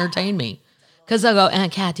dances to entertain me? Because they'll go,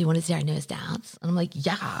 Aunt Kat, do you want to see our newest dance? And I'm like,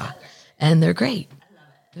 yeah. And they're great.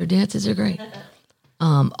 Their dances are great.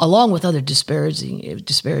 Along with other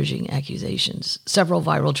disparaging accusations. Several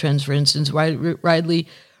viral trends, for instance, widely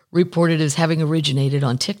reported as having originated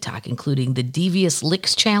on TikTok, including the Devious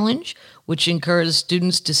Licks Challenge, which encourages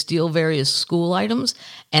students to steal various school items,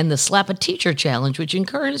 and the Slap a Teacher Challenge, which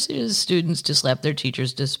encourages students to slap their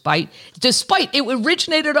teachers despite it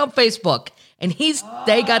originated on Facebook. And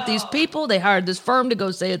they got these people, they hired this firm to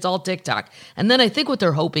go say it's all TikTok. And then I think what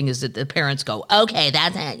they're hoping is that the parents go, okay,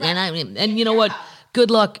 that's it. And you know what?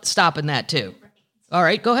 Good luck stopping that too. All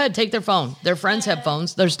right, go ahead, take their phone. Their friends have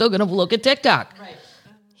phones. They're still going to look at TikTok. Right.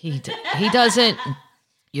 He doesn't.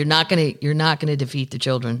 You're not gonna defeat the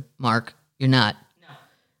children, Mark. You're not. No.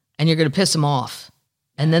 And you're gonna piss them off.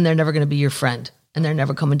 And then they're never gonna be your friend. And they're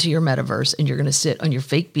never coming to your metaverse. And you're gonna sit on your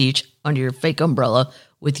fake beach under your fake umbrella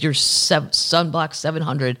with your Sunblock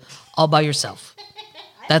 700 all by yourself.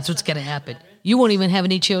 That's what's gonna happen. You won't even have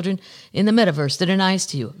any children in the metaverse that are nice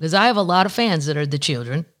to you. Because I have a lot of fans that are the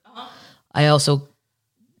children. I also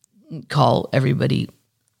call every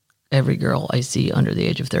girl I see under the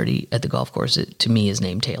age of 30 at the golf course, to me, is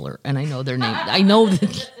named Taylor. And I know their name. I know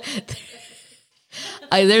that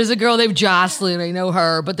there's a girl named Jocelyn. I know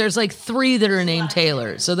her. But there's like 3 that are named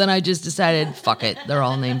Taylor. So then I just decided, fuck it. They're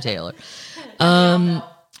all named Taylor.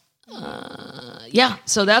 Yeah,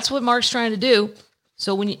 so that's what Mark's trying to do.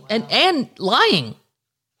 So when you and lying,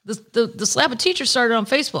 the slap a teacher started on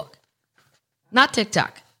Facebook, not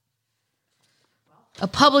TikTok. A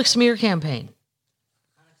public smear campaign.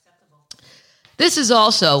 This is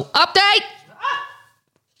also update.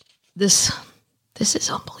 This is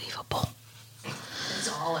unbelievable. It's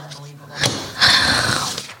all unbelievable.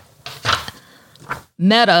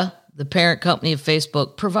 Meta, the parent company of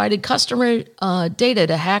Facebook, provided customer data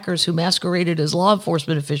to hackers who masqueraded as law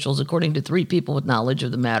enforcement officials, according to 3 people with knowledge of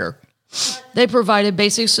the matter. They provided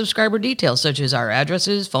basic subscriber details, such as our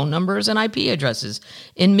addresses, phone numbers, and IP addresses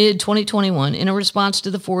in mid-2021 in a response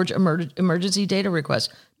to the Forge emergency data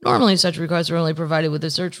request. Normally, such requests are only provided with a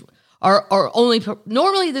search,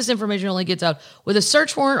 normally this information only gets out with a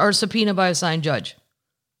search warrant or a subpoena by a signed judge.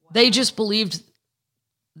 They just believed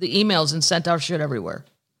the emails and sent our shit everywhere.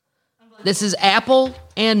 This is Apple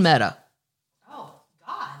and Meta. Oh,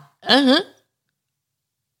 God. Uh-huh.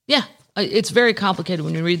 Yeah, it's very complicated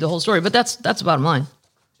when you read the whole story, but that's the bottom line.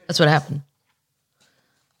 That's what happened.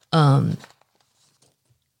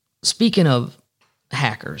 Speaking of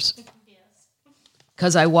hackers,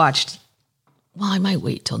 because I watched, I might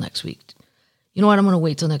wait till next week. You know what? I'm going to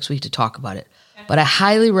wait till next week to talk about it. Okay. But I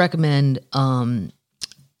highly recommend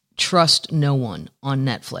Trust No One on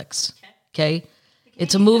Netflix. Okay?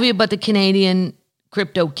 It's a movie about the Canadian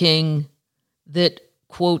crypto king that,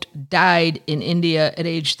 quote, died in India at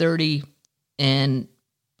age 30, and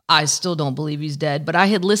I still don't believe he's dead. But I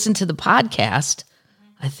had listened to the podcast.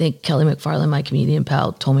 I think Kelly McFarland, my comedian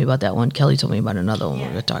pal, told me about that one. Kelly told me about another one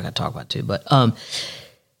we're going to talk about too. But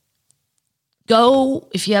go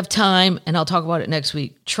if you have time, and I'll talk about it next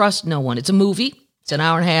week. Trust No One. It's a movie. It's an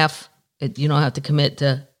hour and a half. You don't have to commit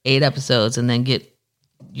to 8 episodes and then get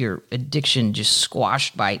your addiction just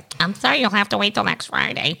squashed by, I'm sorry, you'll have to wait till next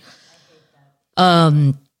Friday.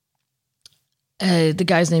 The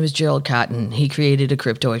guy's name is Gerald Cotton. He created a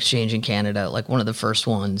crypto exchange in Canada, like one of the first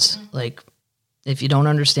ones. Like, if you don't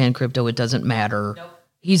understand crypto, it doesn't matter. Nope.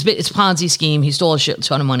 It's a Ponzi scheme. He stole a shit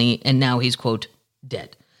ton of money, and now he's, quote,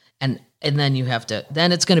 dead. And then you have to,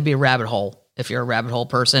 then it's going to be a rabbit hole if you're a rabbit hole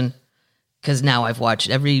person. Because now I've watched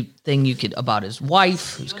everything you could about his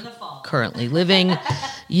wife, who's currently living.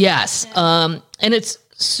 Yes. And it's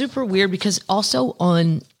super weird because also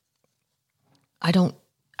on, I don't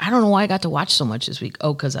know why I got to watch so much this week.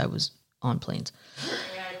 Oh, because I was on planes.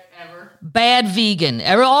 Bad Vegan.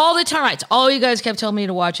 All the time. All you guys kept telling me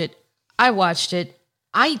to watch it. I watched it.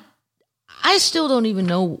 I still don't even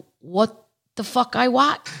know what the fuck I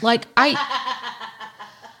watch. Like,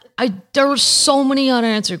 there were so many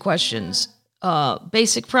unanswered questions.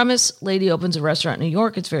 Basic premise: lady opens a restaurant in New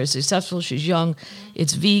York. It's very successful. She's young.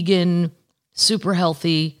 It's vegan, super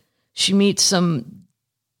healthy. She meets some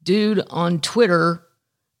dude on Twitter,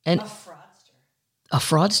 and a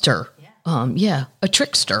fraudster. Yeah. A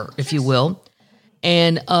trickster, if you will.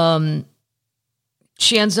 And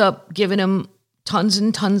she ends up giving him tons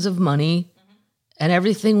and tons of money, and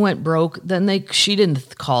everything went broke. Then she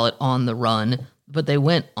didn't call it On the Run, but they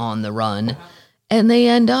went on the run, and they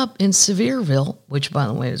end up in Sevierville, which, by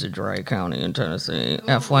the way, is a dry county in Tennessee.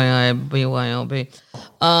 FYI, BYOB.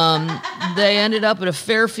 They ended up at a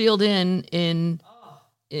Fairfield Inn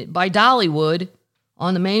by Dollywood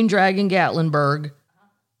on the main drag in Gatlinburg,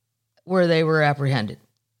 where they were apprehended.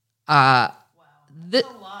 Wow, that's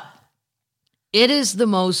a lot. It is the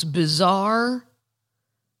most bizarre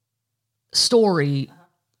story,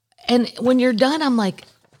 and when you're done, I'm like,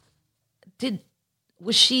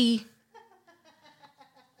 was she?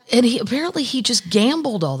 And he just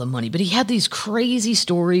gambled all the money, but he had these crazy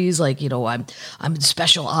stories like, I'm in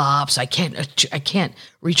special ops. I can't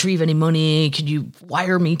retrieve any money. Could you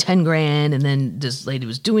wire me $10,000? And then this lady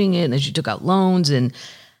was doing it, and then she took out loans, and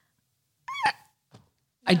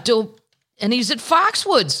and he's at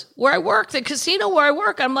Foxwoods where I work, the casino where I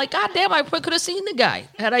work. I'm like, God damn, I could have seen the guy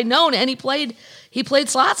had I known. And he played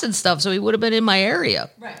slots and stuff, so he would have been in my area.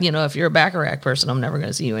 Right. If you're a Baccarat person, I'm never going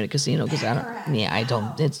to see you in a casino because I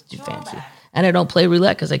don't. It's too fancy, and I don't play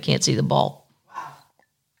roulette because I can't see the ball.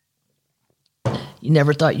 Wow. You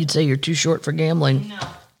never thought you'd say you're too short for gambling.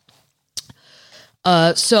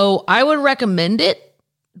 No. So I would recommend it,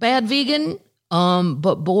 Bad Vegan.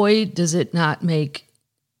 But boy, does it not make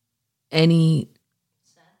any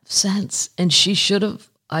sense. And she should have,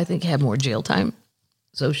 I think, had more jail time.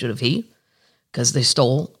 So should have he, because they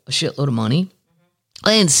stole a shitload of money.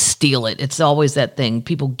 They didn't steal it. It's always that thing.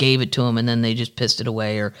 People gave it to them and then they just pissed it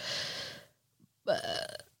away. Or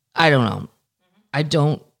I don't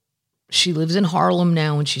know. She lives in Harlem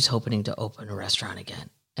now and she's hoping to open a restaurant again.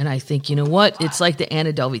 And I think, you know what? It's like the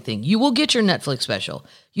Anna Delvey thing. You will get your Netflix special.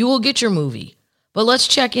 You will get your movie. But let's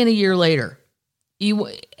check in a year later.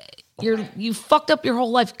 You fucked up your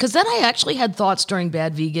whole life. Because then I actually had thoughts during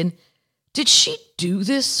Bad Vegan. Did she do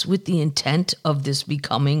this with the intent of this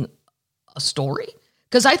becoming a story?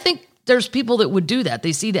 Because I think there's people that would do that.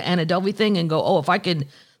 They see the Anna Delvey thing and go, oh, if I could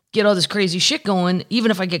get all this crazy shit going,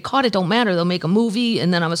 even if I get caught, it don't matter. They'll make a movie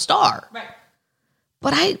and then I'm a star. Right.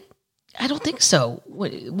 But I don't think so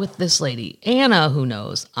with this lady. Anna, who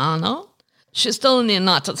knows? Anna? She's still in the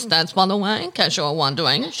United States, by the way, in case you're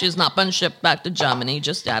wondering. She's not been shipped back to Germany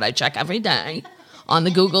just yet. I check every day on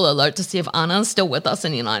the Google alert to see if Anna is still with us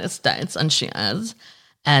in the United States, and she is.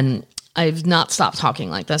 And I've not stopped talking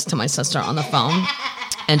like this to my sister on the phone,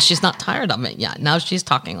 and she's not tired of it yet. Now she's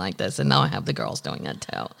talking like this, and now I have the girls doing it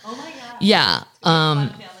too. Oh my God. Yeah.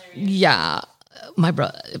 Yeah. My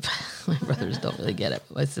brothers don't really get it.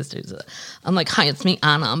 My sisters, I'm like, hi, it's me,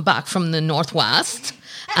 Anna. I'm back from the Northwest,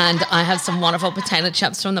 and I have some wonderful potato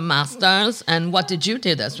chips from the Masters. And what did you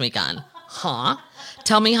do this weekend? Huh?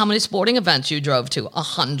 Tell me how many sporting events you drove to.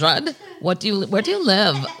 100? Where do you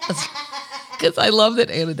live? Because I love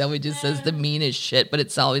that Anna Delvey just says the meanest shit, but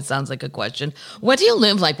it always sounds like a question. Where do you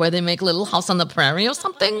live? Like where they make Little House on the Prairie or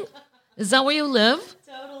something? Is that where you live?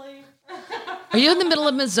 Totally. Are you in the middle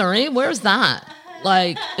of Missouri? Where's that?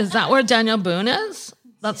 Like, is that where Daniel Boone is?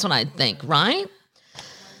 That's what I think, right?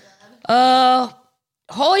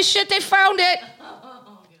 Holy shit, they found it.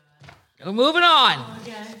 We're moving on.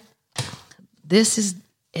 Okay. This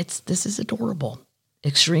is adorable.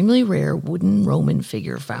 Extremely rare wooden Roman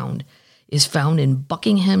figure is found in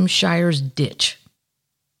Buckinghamshire's ditch.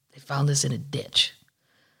 They found this in a ditch.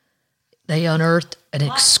 They unearthed an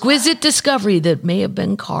exquisite discovery that may have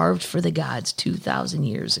been carved for the gods 2,000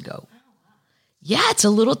 years ago. Yeah, it's a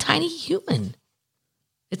little tiny human.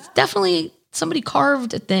 It's definitely somebody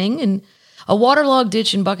carved a thing, and a waterlogged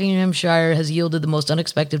ditch in Buckinghamshire has yielded the most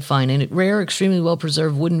unexpected find, and a rare, extremely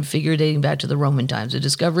well-preserved wooden figure dating back to the Roman times. The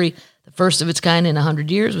discovery, the first of its kind in 100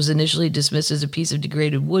 years, was initially dismissed as a piece of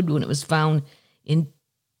degraded wood when it was found in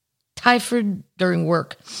Twyford during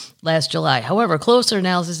work last July. However, closer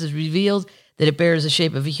analysis has revealed that it bears the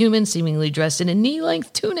shape of a human, seemingly dressed in a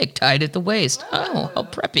knee-length tunic tied at the waist. Oh, how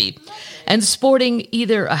preppy. And sporting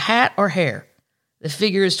either a hat or hair. The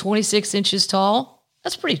figure is 26 inches tall.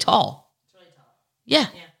 That's pretty tall. It's really tall. Yeah.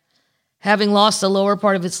 Having lost the lower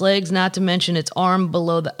part of its legs, not to mention its arm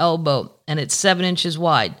below the elbow, and it's 7 inches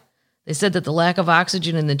wide. They said that the lack of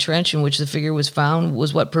oxygen in the trench in which the figure was found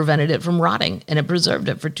was what prevented it from rotting, and it preserved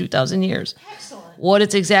it for 2,000 years. Excellent. What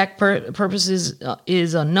its exact purpose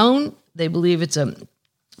is unknown. They believe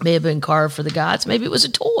may have been carved for the gods. Maybe it was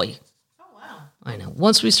a toy. Oh, wow. I know.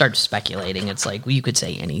 Once we start speculating, it's like you could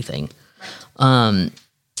say anything.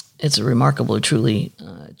 It's a remarkable, truly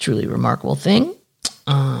remarkable thing.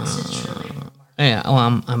 This is truly remarkable. Yeah.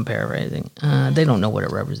 Well, I'm paraphrasing. They don't know what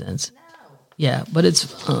it represents. No. Yeah, but it's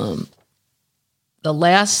the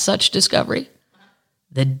last such discovery,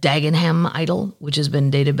 the Dagenham idol, which has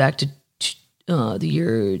been dated back to the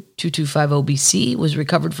year 2250 BC, was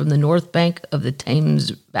recovered from the north bank of the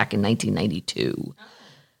Thames back in 1992.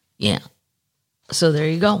 Yeah. So there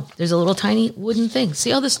you go. There's a little tiny wooden thing.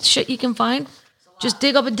 See all this shit you can find? Just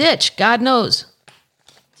dig up a ditch. God knows.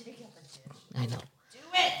 Dig up a ditch. I know. Do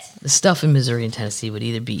it. The stuff in Missouri and Tennessee would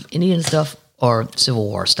either be Indian stuff or Civil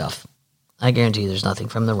War stuff. I guarantee you there's nothing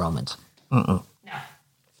from the Romans. No.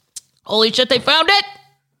 Holy shit, they found it!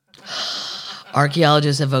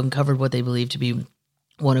 Archaeologists have uncovered what they believe to be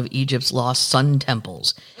one of Egypt's lost sun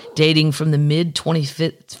temples, dating from the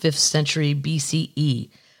mid-25th century BCE.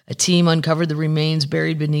 A team uncovered the remains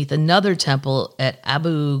buried beneath another temple at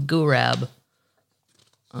Abu Ghurab,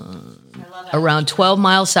 around 12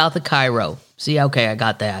 miles south of Cairo. See, okay, I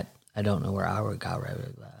got that. I don't know where Abu Ghurab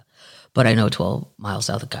is, but I know 12 miles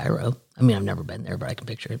south of Cairo. I mean, I've never been there, but I can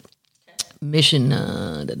picture it. Mission.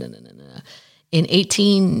 In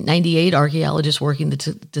 1898, archaeologists working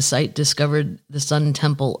the site discovered the Sun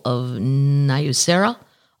Temple of Nusera,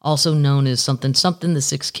 also known as something, the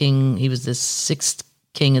sixth king. He was the sixth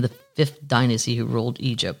king of the fifth dynasty who ruled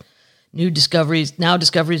Egypt. Discoveries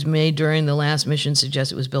made during the last mission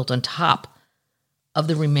suggest it was built on top of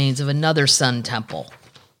the remains of another Sun Temple.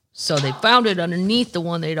 So they found it underneath the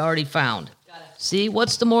one they'd already found. Got it. See,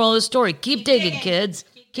 what's the moral of the story? Keep digging, kids.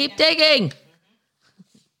 Keep Keep digging.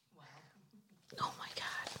 Oh my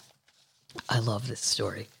God. I love this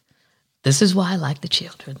story. This is why I like the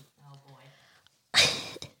children. Oh boy.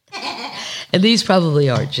 And these probably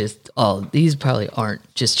aren't just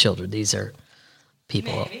children. These are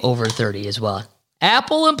people over 30 as well.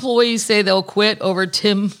 Apple employees say they'll quit over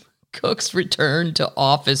Tim Cook's return to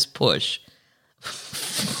office push.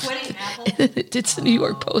 Quitting Apple? It's the New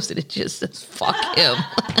York Post, and it just says, fuck him.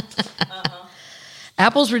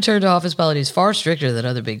 Apple's return to office policy is far stricter than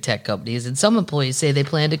other big tech companies, and some employees say they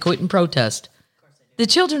plan to quit in protest. The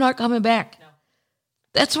children aren't coming back. No.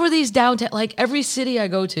 That's where these downtown, like every city I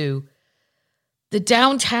go to, the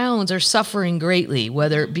downtowns are suffering greatly,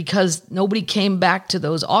 whether because nobody came back to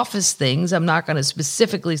those office things. I'm not going to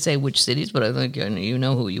specifically say which cities, but I think you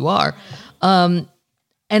know who you are. And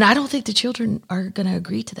I don't think the children are going to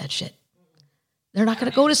agree to that shit. They're not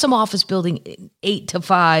going to go to some office building 8 to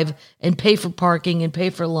 5 and pay for parking and pay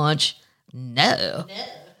for lunch. No.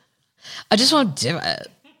 I just won't do it.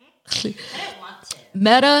 I don't want to.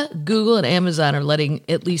 Meta, Google, and Amazon are letting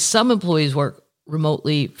at least some employees work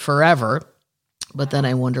remotely forever. But then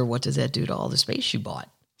I wonder, what does that do to all the space you bought?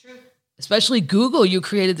 True. Especially Google, you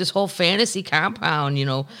created this whole fantasy compound,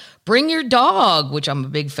 bring your dog, which I'm a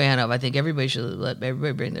big fan of. I think everybody should let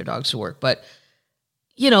everybody bring their dogs to work. But,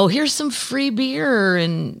 here's some free beer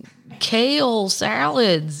and kale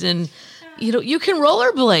salads and, you can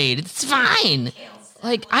rollerblade. It's fine.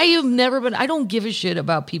 Like, I don't give a shit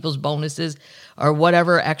about people's bonuses or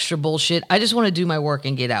whatever extra bullshit. I just want to do my work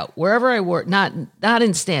and get out. Wherever I work, not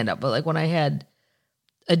in stand-up, but like when I had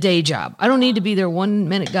a day job. I don't need to be there 1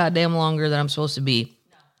 minute goddamn longer than I'm supposed to be.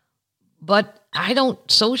 No. But I don't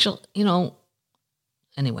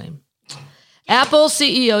anyway. Apple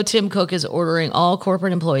CEO Tim Cook is ordering all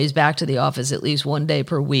corporate employees back to the office at least 1 day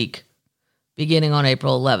per week, beginning on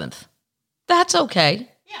April 11th. That's okay.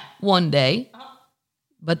 Yeah. 1 day.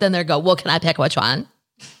 But then they go, well, can I pick which one?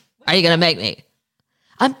 Are you going to make me?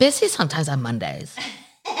 I'm busy sometimes on Mondays.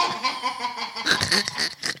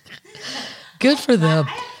 Good for them.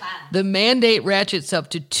 The mandate ratchets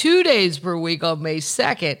up to 2 days per week on May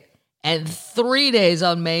 2nd and 3 days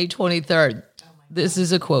on May 23rd. This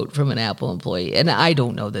is a quote from an Apple employee, and I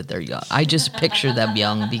don't know that they're young. I just picture them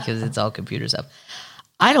young because it's all computer stuff.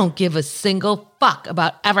 I don't give a single fuck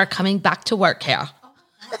about ever coming back to work here.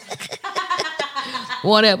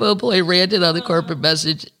 One Apple employee ranted on the corporate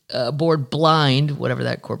message board blind, whatever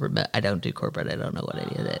that corporate, I don't do corporate, I don't know what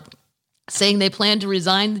any of that, saying they plan to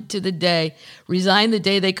resign the day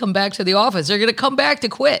they come back to the office. They're going to come back to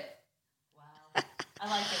quit. Wow. I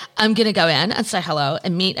like it. I'm going to go in and say hello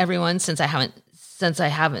and meet everyone since I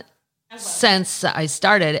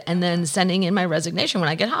started, and then sending in my resignation when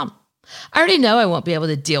I get home. I already know I won't be able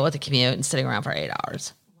to deal with the commute and sitting around for 8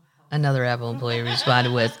 hours. Wow. Another Apple employee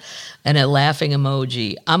responded with a laughing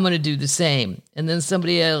emoji. I'm going to do the same. And then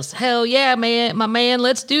somebody else, hell yeah, man, my man,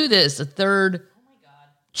 let's do this. A third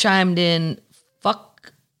chimed in,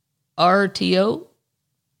 fuck RTO.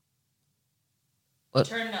 What?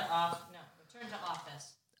 Return to office.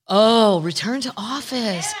 Oh, return to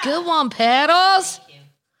office. Yeah. Good one, Paddles. Thank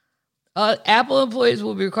you. Apple employees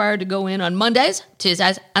will be required to go in on Mondays,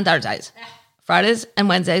 Tuesdays, and Thursdays. Fridays and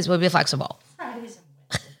Wednesdays will be flexible. Fridays and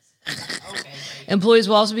Wednesdays. Okay, great. Employees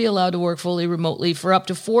will also be allowed to work fully remotely for up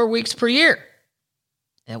to 4 weeks per year.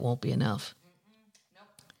 That won't be enough.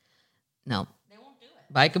 No. They won't do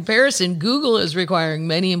it. By comparison, Google is requiring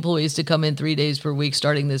many employees to come in 3 days per week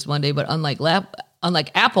starting this Monday, but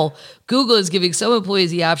unlike Apple, Google is giving some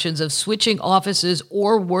employees the options of switching offices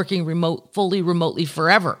or working fully remotely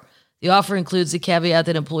forever. The offer includes the caveat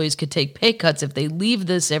that employees could take pay cuts if they leave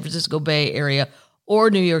the San Francisco Bay Area or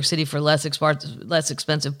New York City for less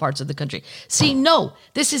expensive parts of the country. See, no,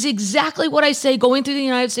 this is exactly what I say going through the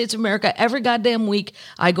United States of America every goddamn week.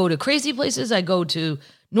 I go to crazy places. I go to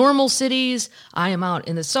normal cities. I am out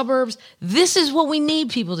in the suburbs. This is what we need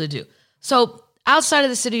people to do. So outside of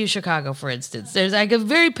the city of Chicago, for instance, I get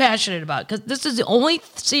very passionate about, because this is the only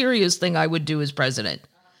serious thing I would do as president.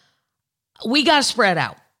 We got to spread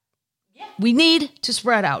out. Yeah. We need to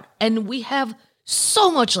spread out. And we have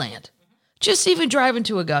so much land. Just even driving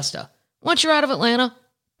to Augusta. Once you're out of Atlanta,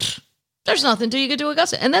 there's nothing till you get to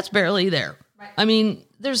Augusta. And that's barely there. Right. I mean,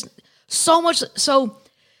 there's so much. So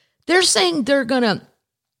they're saying they're going to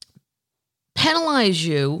penalize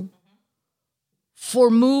you for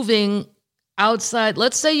moving outside.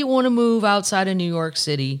 Let's say you want to move outside of New York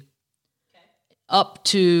City up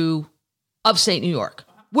to upstate New York,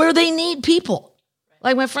 where they need people.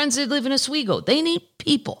 Like my friends that live in Oswego, they need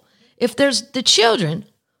people. If there's the children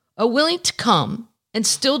are willing to come and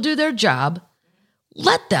still do their job,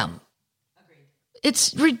 let them. Agreed.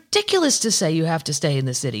 It's ridiculous to say you have to stay in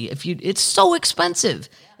the city. It's so expensive.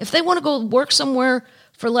 If they want to go work somewhere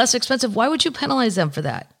for less expensive, why would you penalize them for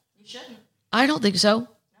that? You shouldn't. I don't think so.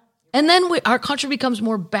 And then our country becomes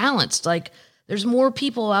more balanced. Like there's more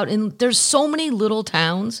people out there's so many little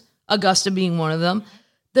towns, Augusta being one of them,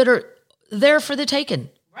 that are there for the taking.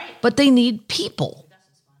 Right. But they need people.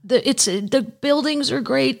 The buildings are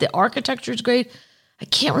great. The architecture is great. I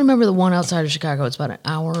can't remember the one outside of Chicago. It's about an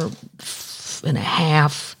hour and a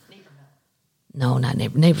half. Naperville. No, not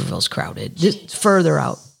Naperville's crowded. Just further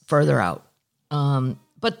out.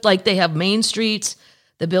 But like they have main streets.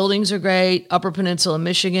 The buildings are great. Upper Peninsula,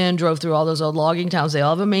 Michigan, drove through all those old logging towns. They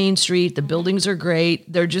all have a main street. The buildings are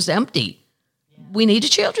great. They're just empty. Yeah. We need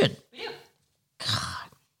children. We do. God.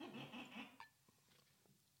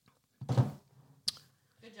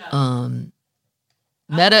 Good job.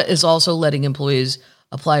 Meta is also letting employees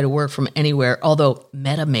apply to work from anywhere. Although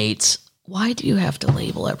MetaMates, why do you have to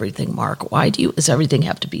label everything, Mark? Does everything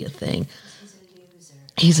have to be a thing? He's a user.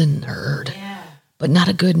 He's a nerd. Yeah. But not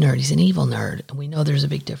a good nerd. He's an evil nerd, and we know there's a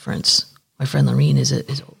big difference. My friend Lorene is a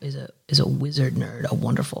wizard nerd, a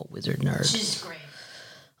wonderful wizard nerd. She's great.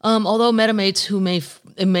 Although MetaMates who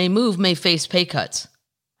may move may face pay cuts.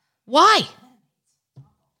 Why?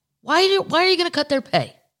 Why are you going to cut their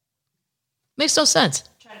pay? Makes no sense.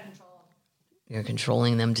 Try to control them. You're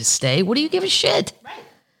controlling them to stay. What do you give a shit? Right.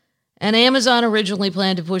 And Amazon originally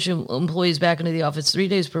planned to push employees back into the office 3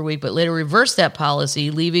 days per week, but later reversed that policy,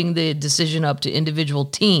 leaving the decision up to individual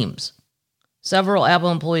teams. Several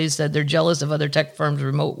Apple employees said they're jealous of other tech firms'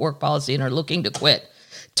 remote work policy and are looking to quit.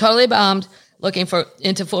 Totally bombed, looking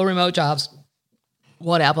into full remote jobs.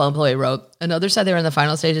 One Apple employee wrote. Another said they were in the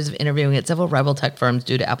final stages of interviewing at several rival tech firms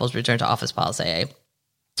due to Apple's return to office policy.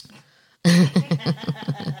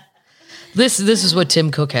 This is what Tim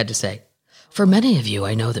Cook had to say. For many of you,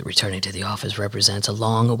 I know that returning to the office represents a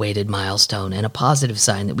long-awaited milestone and a positive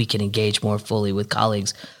sign that we can engage more fully with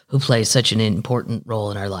colleagues who play such an important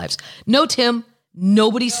role in our lives. No, Tim,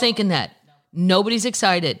 nobody's thinking that. Nobody's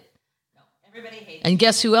excited. No. Everybody hates And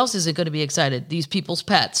guess who else isn't going to be excited? These people's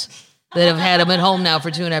pets that have had them at home now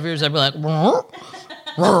for 2.5 years. They'll be like,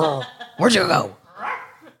 where'd you go?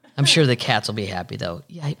 I'm sure the cats will be happy, though.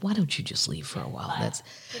 Yeah, why don't you just leave for a while?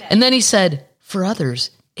 And then he said, for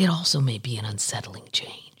others, it also may be an unsettling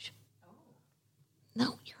change. Oh.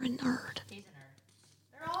 No, you're a nerd. He's a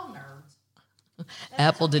nerd. They're all nerds.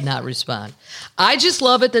 Apple did not respond. I just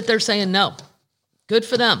love it that they're saying no. Good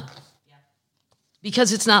for them. Yeah.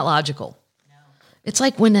 Because it's not logical. No. It's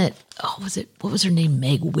like when what was her name?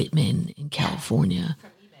 Meg Whitman in California.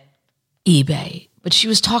 From eBay. eBay. But she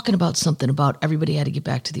was talking about something about everybody had to get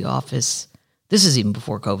back to the office. This is even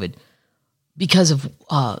before COVID. Because of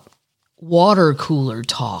water cooler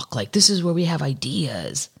talk. Like, this is where we have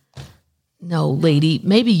ideas. No, lady,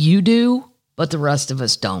 maybe you do, but the rest of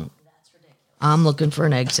us don't. That's ridiculous. I'm looking for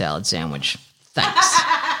an egg salad sandwich. Thanks.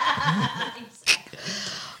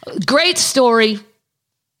 Great story.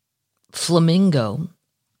 Flamingo,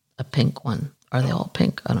 a pink one. Are they all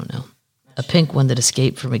pink? I don't know. A pink one that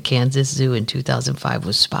escaped from a Kansas zoo in 2005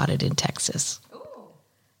 was spotted in Texas. Ooh.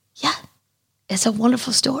 Yeah, it's a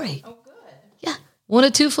wonderful story. Oh, good. Yeah. One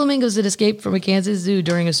of two flamingos that escaped from a Kansas zoo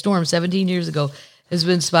during a storm 17 years ago has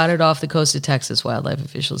been spotted off the coast of Texas, wildlife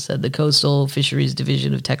officials said. The Coastal Fisheries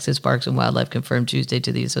Division of Texas Parks and Wildlife confirmed Tuesday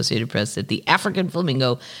to the Associated Press that the African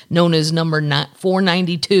flamingo, known as number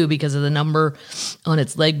 492 because of the number on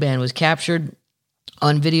its leg band, was captured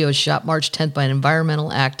on video shot March 10th by an environmental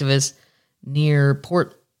activist near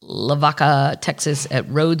Port Lavaca, Texas, at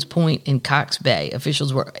Rhodes Point in Cox Bay.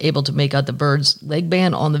 Officials were able to make out the bird's leg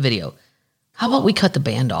band on the video. How about we cut the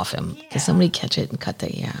band off him? Can somebody catch it and cut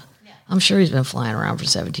the, I'm sure he's been flying around for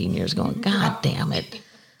 17 years going, God damn it.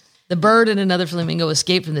 The bird and another flamingo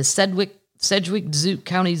escaped from the Sedgwick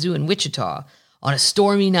County Zoo in Wichita on a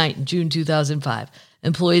stormy night in June 2005.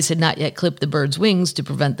 Employees had not yet clipped the bird's wings to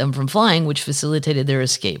prevent them from flying, which facilitated their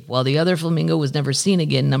escape. While the other flamingo was never seen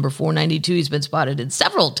again, number 492 has been spotted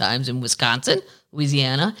several times in Wisconsin,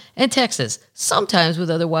 Louisiana, and Texas, sometimes with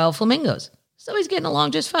other wild flamingos. So he's getting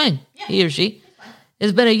along just fine, he or she.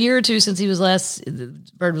 It's been a year or two since the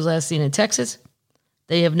bird was last seen in Texas.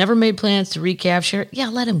 They have never made plans to recapture it. Yeah,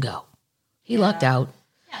 let him go. He lucked out.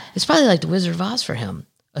 Yeah. It's probably like the Wizard of Oz for him.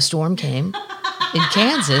 A storm came in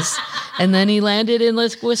Kansas, and then he landed in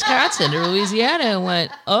Wisconsin or Louisiana and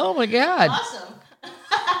went, oh, my God. Awesome.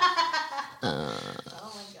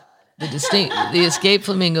 Oh, my God. The escaped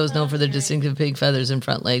flamingos, known for their distinctive pink feathers and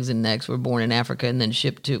front legs and necks, were born in Africa and then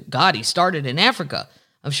shipped to... God, he started in Africa.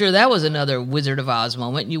 I'm sure that was another Wizard of Oz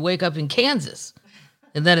moment. You wake up in Kansas,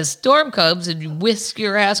 and then a storm comes and you whisk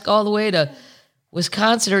your ass all the way to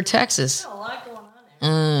Wisconsin or Texas. A lot going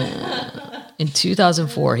on there. In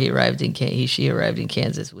 2004, she arrived in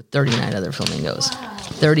Kansas with 39 other flamingos.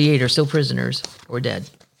 38 are still prisoners or dead.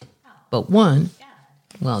 But one,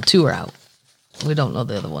 well, 2 are out. We don't know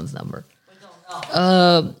the other one's number. We don't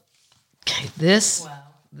know. Okay, this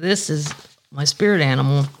is my spirit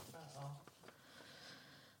animal.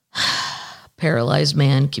 Paralyzed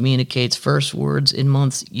man communicates first words in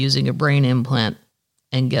months using a brain implant.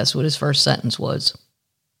 And guess what his first sentence was?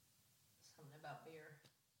 Something about beer.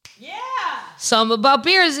 Yeah. Something about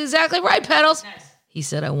beer is exactly right, Pedals. Nice. He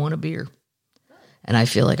said, I want a beer. And I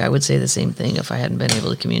feel like I would say the same thing if I hadn't been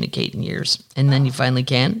able to communicate in years. And then you finally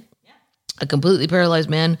can. Yeah. A completely paralyzed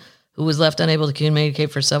man who was left unable to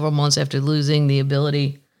communicate for several months after losing the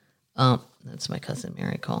ability. That's my cousin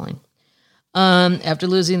Mary calling. After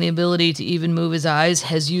losing the ability to even move his eyes,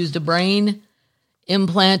 has used a brain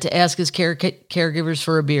implant to ask his caregivers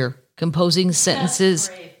for a beer. Composing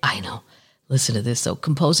sentences. I know. Listen to this, though.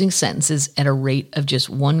 Composing sentences at a rate of just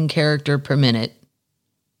 1 character per minute.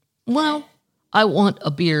 Well, I want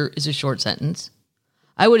a beer is a short sentence.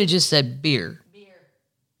 I would have just said beer. Beer.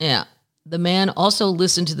 Yeah. The man also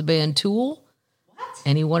listened to the band Tool. What?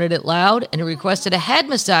 And he wanted it loud, and he requested a head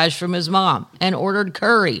massage from his mom and ordered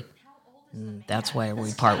curry. How old is the man? That's why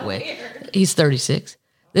we part ways. Weird. He's 36.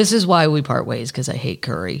 This is why we part ways, because I hate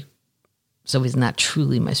curry. So he's not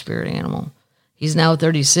truly my spirit animal. He's now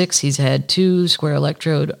 36. He's had 2 square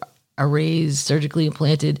electrode arrays surgically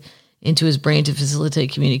implanted into his brain to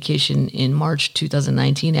facilitate communication in March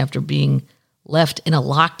 2019 after being left in a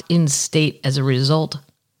locked-in state as a result.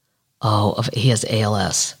 He has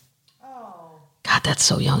ALS. Oh. God, that's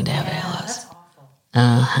so young to have Yeah, ALS. that's awful.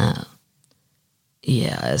 Uh-huh.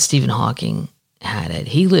 Yeah, Stephen Hawking had it.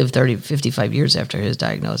 He lived 55 years after his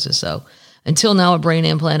diagnosis. So until now, a brain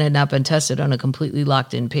implant had not been tested on a completely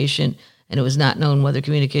locked-in patient, and it was not known whether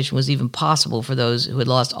communication was even possible for those who had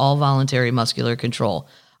lost all voluntary muscular control.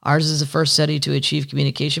 Ours is the first study to achieve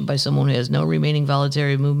communication by someone who has no remaining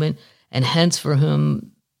voluntary movement, and hence for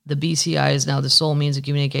whom the BCI is now the sole means of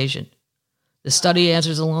communication. The study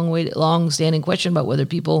answers a long-standing question about whether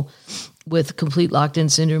people with complete locked-in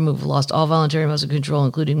syndrome who have lost all voluntary muscle control,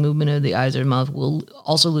 including movement of the eyes or mouth, will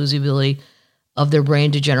also lose the ability of their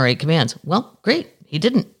brain to generate commands. Well, great. He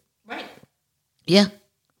didn't. Right. Yeah.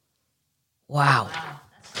 Wow.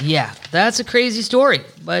 Yeah, that's a crazy story,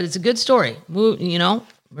 but it's a good story. We're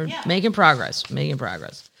making progress.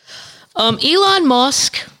 Elon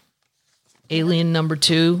Musk, alien number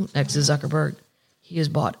 2, next to Zuckerberg, he has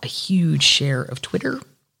bought a huge share of Twitter.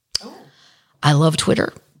 Oh. I love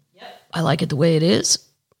Twitter. Yep. I like it the way it is.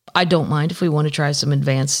 I don't mind if we want to try some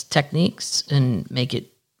advanced techniques and make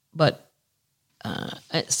it, but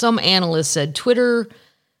some analysts said Twitter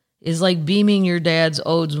is like beaming your dad's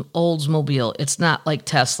Oldsmobile. It's not like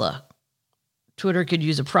Tesla. Twitter could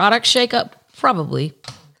use a product shakeup, probably.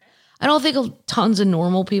 Okay. I don't think tons of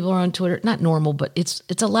normal people are on Twitter. Not normal, but it's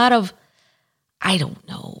a lot of, I don't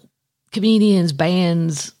know, comedians,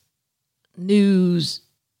 bands, news,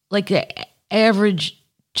 like the average.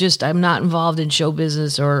 Just I'm not involved in show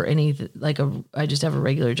business or anything. I just have a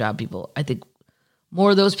regular job. People, I think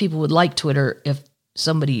more of those people would like Twitter if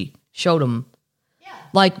somebody showed them. Yeah.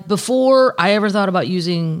 Like before I ever thought about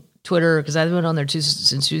using Twitter, because I've been on there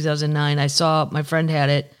since 2009. I saw my friend had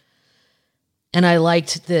it, and I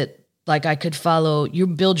liked that. Like I could follow. You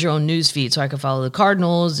build your own news feed, so I could follow the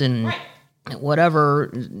Cardinals and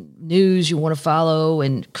whatever news you want to follow,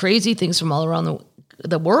 and crazy things from all around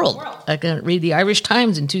the world. I can read the Irish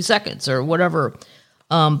Times in 2 seconds or whatever.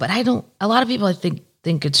 But I don't. A lot of people I think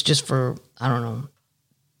it's just for, I don't know,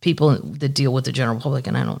 people that deal with the general public,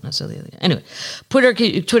 and I don't necessarily. Anyway, Twitter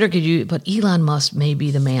could use, but Elon Musk may be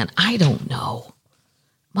the man. I don't know.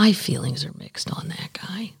 My feelings are mixed on that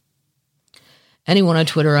guy. Anyone on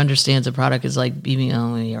Twitter understands the product is like beaming.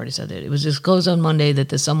 Oh, he already said it. It was disclosed on Monday that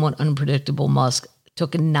the somewhat unpredictable Musk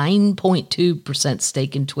took a 9.2%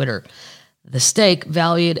 stake in Twitter. The stake,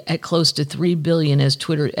 valued at close to $3 billion as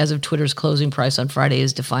of Twitter's closing price on Friday,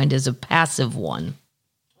 is defined as a passive one.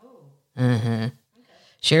 Okay.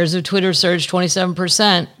 Shares of Twitter surged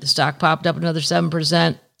 27%. The stock popped up another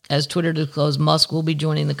 7%. As Twitter disclosed, Musk will be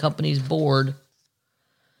joining the company's board.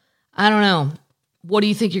 I don't know. What do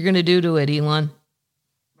you think you're going to do to it, Elon?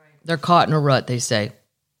 Right. They're caught in a rut, they say.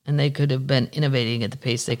 And they could have been innovating at the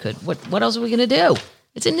pace they could. What else are we going to do?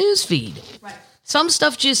 It's a news feed. Right. Some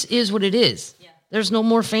stuff just is what it is. Yeah. There's no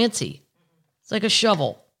more fancy. It's like a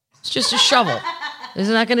shovel. It's just a shovel.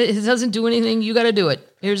 It doesn't do anything. You got to do it.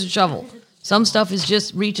 Here's a shovel. Some stuff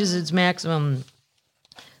reaches its maximum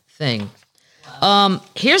thing. Wow.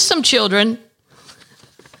 Here's some children.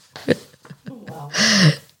 Wow.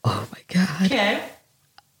 Oh my God. Okay.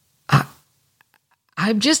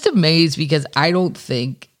 I'm just amazed because I don't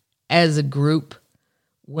think as a group,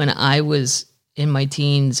 when I was in my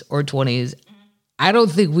teens or 20s, I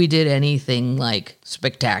don't think we did anything like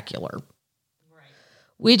spectacular. Right.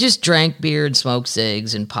 We just drank beer and smoked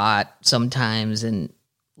cigs and pot sometimes and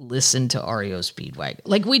listened to REO Speedwagon.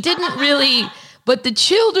 Like we didn't really, but the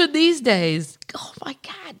children these days, oh my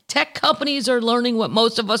God, tech companies are learning what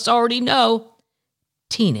most of us already know.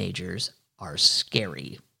 Teenagers are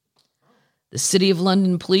scary. The City of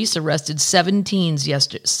London police arrested 7 teens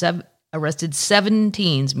yesterday. Arrested 7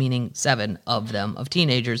 teens, meaning 7 of them, of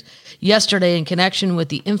teenagers, yesterday in connection with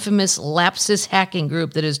the infamous Lapsus hacking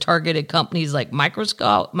group that has targeted companies like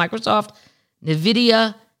Microsoft,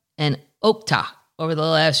 NVIDIA, and Okta over the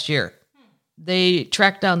last year. They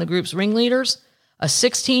tracked down the group's ringleaders, a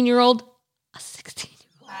 16-year-old.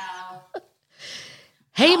 Wow.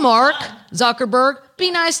 Hey, Mark Zuckerberg,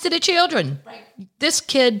 be nice to the children. Right. This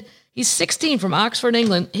kid, he's 16 from Oxford,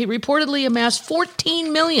 England. He reportedly amassed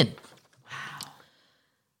 14 million.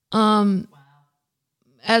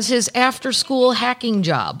 As his after-school hacking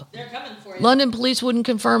job. They're coming for you. London police wouldn't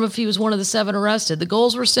confirm if he was one of the 7 arrested. The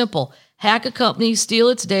goals were simple: hack a company, steal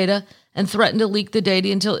its data, and threaten to leak the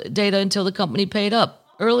data until the company paid up.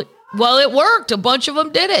 Well, it worked. A bunch of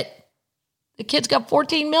them did it. The kid's got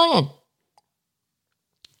 14 million.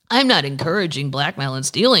 I'm not encouraging blackmail and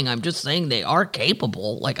stealing. I'm just saying they are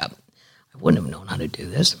capable. Like, I wouldn't have known how to do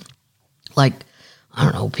this. Like, I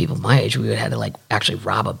don't know, people my age, we would have had to like actually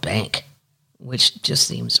rob a bank, which just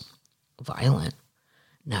seems violent,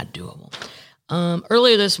 not doable.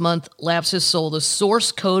 Earlier this month, Lapsus sold a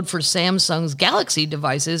source code for Samsung's Galaxy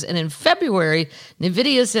devices, and in February,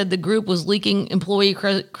 NVIDIA said the group was leaking employee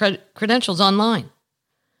credentials online.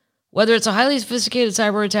 Whether it's a highly sophisticated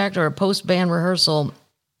cyber attack or a post-ban rehearsal,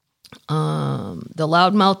 the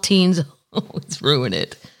loudmouth teens always ruin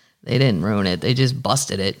it. They didn't ruin it. They just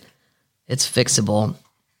busted it. It's fixable.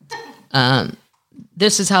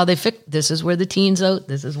 This is how this is where the teens, though,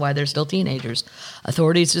 this is why they're still teenagers.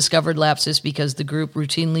 Authorities discovered Lapsus because the group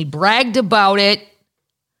routinely bragged about it.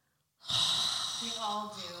 We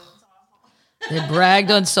all do. It's awful. They bragged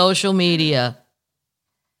on social media.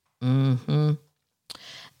 And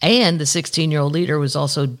the 16-year-old leader was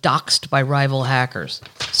also doxxed by rival hackers.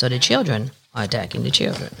 So the children are attacking the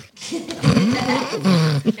children.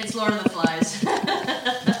 It's Lord of the Flies.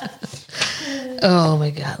 Oh, my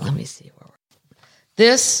God. Let me see.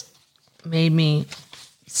 This made me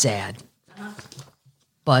sad.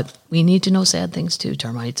 But we need to know sad things too,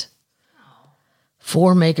 termites.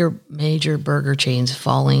 4 major burger chains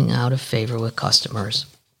falling out of favor with customers.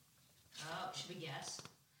 Oh, should we guess?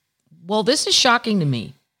 Well, this is shocking to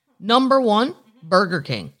me. Number 1, Burger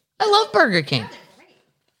King. I love Burger King.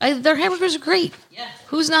 They're great. Their hamburgers are great. Yeah.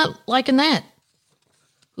 Who's not liking that?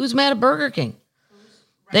 Who's mad at Burger King?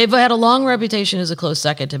 They've had a long reputation as a close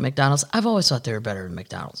second to McDonald's. I've always thought they were better than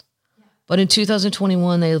McDonald's. Yeah. But in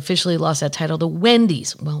 2021, they officially lost that title to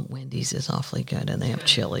Wendy's. Well, Wendy's is awfully good, and they have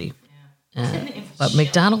chili. Yeah. But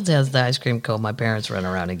McDonald's has the ice cream cone my parents run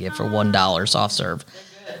around and get for $1 soft serve.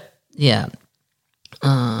 Yeah.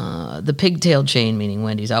 The pigtail chain, meaning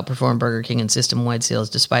Wendy's, outperformed Burger King in system-wide sales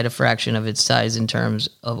despite a fraction of its size in terms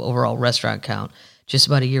of overall restaurant count. Just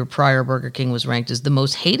about a year prior, Burger King was ranked as the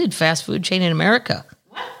most hated fast food chain in America.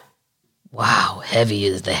 What? Wow, heavy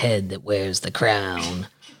is the head that wears the crown.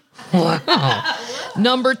 Wow.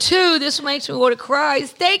 Number 2, this makes me want to cry.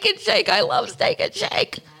 Steak and Shake. I love Steak and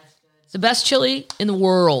Shake. It's the best chili in the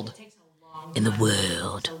world. It takes a long time. In the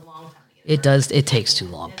world. It's a long time to get It does. It takes too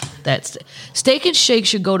long. That's Steak and Shake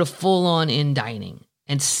should go to full-on in dining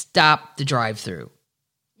and stop the drive-through.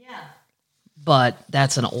 Yeah. But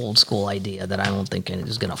that's an old school idea that I don't think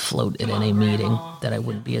is going to float at any meeting that I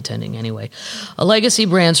wouldn't be attending anyway. A legacy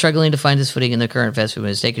brand struggling to find its footing in the current fast food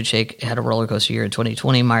business. Steak and Shake had a roller coaster year in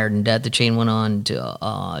 2020, mired in debt. The chain went on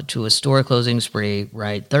to a store closing spree.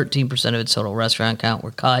 Right, 13% of its total restaurant count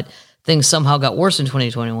were cut. Things somehow got worse in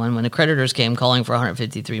 2021 when the creditors came calling for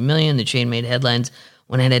 $153 million. The chain made headlines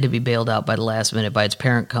when it had to be bailed out by the last minute by its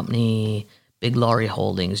parent company, Big Laurie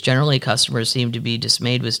Holdings. Generally, customers seem to be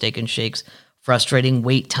dismayed with Steak and Shake's frustrating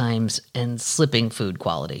wait times and slipping food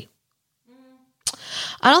quality.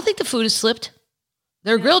 I don't think the food has slipped.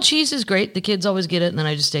 Their grilled cheese is great. The kids always get it, and then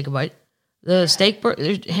I just take a bite.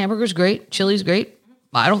 The hamburger's great. Chili's great.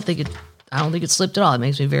 I don't think it slipped at all. It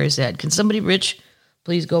makes me very sad. Can somebody rich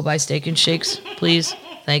please go buy Steak and Shakes, please?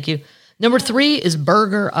 Thank you. Number 3 is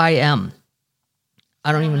Burger IM.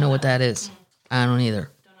 I don't even know what that is. I don't either.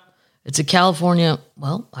 It's a California.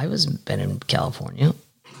 Well, been in California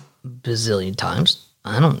bazillion times.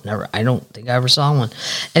 I don't think I ever saw one.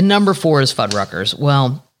 And number 4 is Fuddruckers.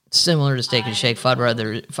 Well, similar to Steak and Shake,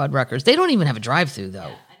 Fuddruckers. They don't even have a drive-through, though. Yeah,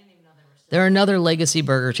 I didn't even know they were still. They're another legacy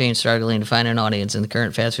burger chain struggling to find an audience in the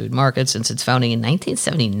current fast food market since its founding in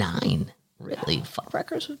 1979. Really?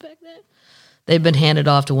 Fuddruckers was back then? They've been handed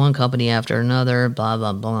off to one company after another, blah,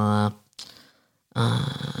 blah, blah.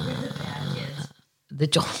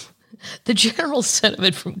 The general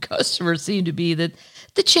sentiment from customers seemed to be that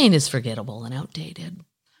the chain is forgettable and outdated.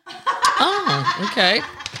 Oh, okay.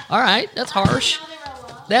 All right. That's harsh.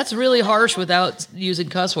 That's really harsh without using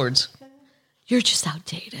cuss words. You're just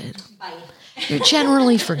outdated. Bye. You're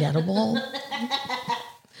generally forgettable.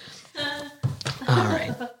 All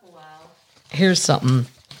right. Wow. Here's something.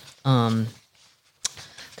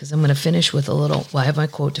 Because I'm going to finish with a little. Well, I have my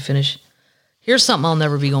quote to finish. Here's something I'll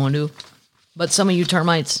never be going to. But some of you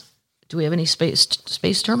termites, do we have any space termites?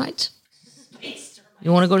 Space termites.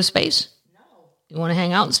 You want to go to space? No. You want to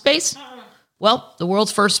hang out in space? Well, the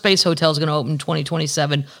world's first space hotel is going to open in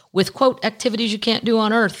 2027 with, quote, activities you can't do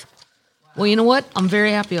on Earth. Wow. Well, you know what? I'm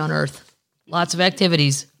very happy on Earth. Lots of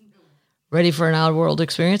activities. Ready for an out-of-world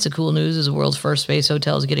experience? The cool news is the world's first space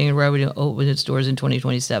hotel is getting ready to open its doors in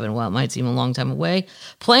 2027. While it might seem a long time away,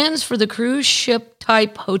 plans for the cruise ship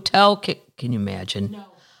type hotel, can you imagine? No.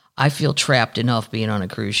 I feel trapped enough being on a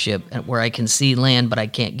cruise ship where I can see land, but I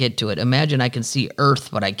can't get to it. Imagine I can see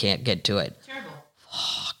Earth, but I can't get to it. Terrible.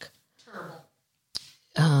 Fuck. Terrible.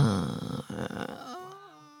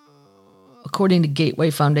 According to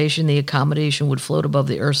Gateway Foundation, the accommodation would float above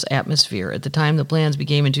the Earth's atmosphere. At the time the plans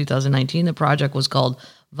began in 2019, the project was called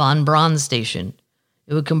Von Braun Station.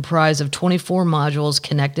 It would comprise of 24 modules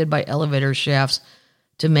connected by elevator shafts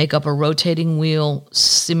to make up a rotating wheel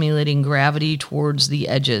simulating gravity towards the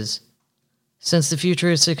edges. Since the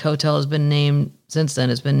futuristic hotel has been named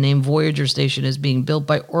Voyager Station, is being built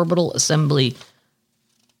by Orbital Assembly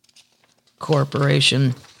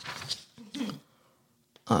Corporation.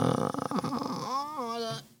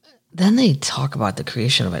 Then they talk about the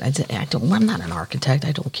creation of it. I'm not an architect.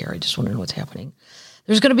 I don't care. I just want to know what's happening.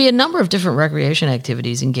 There's going to be a number of different recreation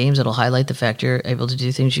activities and games that will highlight the fact you're able to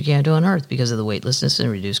do things you can't do on Earth. Because of the weightlessness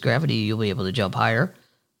and reduced gravity, you'll be able to jump higher.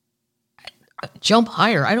 Jump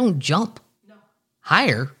higher? I don't jump. No.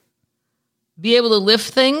 Higher? Be able to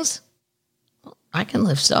lift things? Well, I can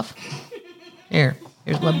lift stuff. Here's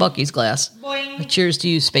my Buc-ee's glass. Boing. Cheers to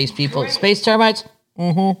you, space people. Space termites?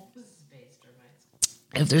 Mm-hmm. Space termites.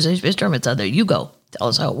 If there's any space termites out there, you go. Tell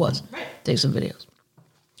us how it was. Right. Take some videos.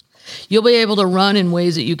 You'll be able to run in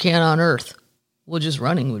ways that you can't on Earth. Well, just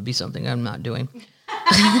running would be something I'm not doing.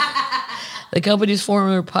 The company's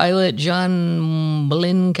former pilot, John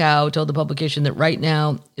Blinkow, told the publication that right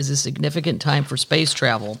now is a significant time for space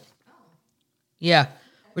travel. Yeah.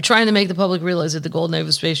 We're trying to make the public realize that the golden age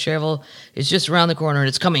of space travel is just around the corner and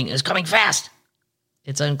it's coming fast.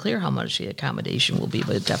 It's unclear how much the accommodation will be,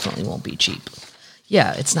 but it definitely won't be cheap.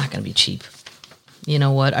 Yeah, it's not going to be cheap. You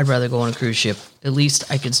know what? I'd rather go on a cruise ship. At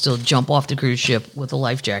least I can still jump off the cruise ship with a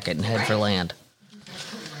life jacket and head for land.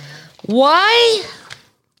 Why?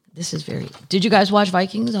 This is very... Did you guys watch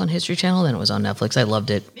Vikings on History Channel? Then it was on Netflix. I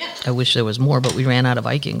loved it. Yeah. I wish there was more, but we ran out of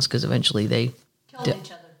Vikings because eventually they... Killed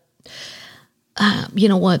each other. You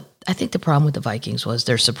know what? I think the problem with the Vikings was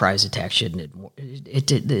their surprise attack shit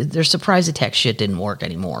their surprise attack shit didn't work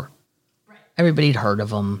anymore. Right. Everybody'd heard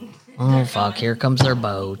of them. Oh, fuck, here comes their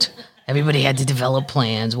boat. Everybody had to develop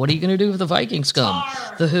plans. What are you going to do if the Vikings come?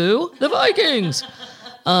 The who? The Vikings.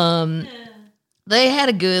 They had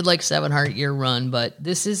a good 700-year run, but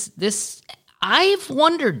this. I've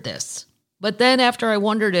wondered this, but then after I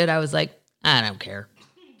wondered it, I was like, I don't care.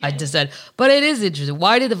 I just said, but it is interesting.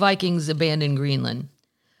 Why did the Vikings abandon Greenland?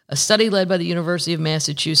 A study led by the University of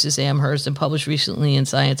Massachusetts Amherst and published recently in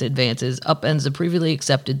Science Advances upends the previously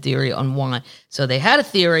accepted theory on why. So they had a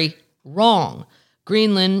theory, wrong.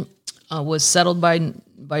 Greenland was settled by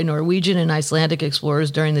Norwegian and Icelandic explorers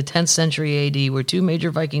during the 10th century AD, where two major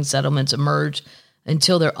Viking settlements emerged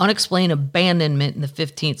until their unexplained abandonment in the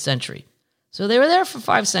 15th century. So they were there for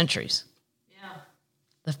 5 centuries. Yeah.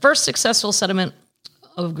 The first successful settlement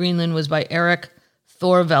of Greenland was by Eric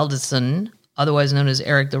Thorvaldsson, otherwise known as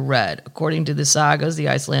Eric the Red. According to the sagas, the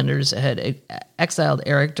Icelanders had exiled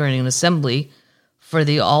Eric during an assembly for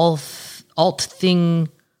the Alt-Thing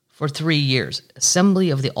for 3 years. Assembly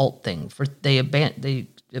of the Alt-Thing. They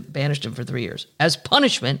banished him for 3 years. As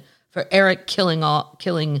punishment for Eric killing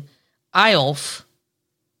Eyjolf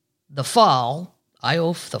the Fall,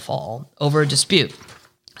 over a dispute.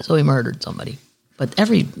 So he murdered somebody. But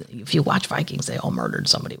if you watch Vikings, they all murdered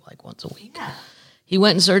somebody once a week. Yeah. He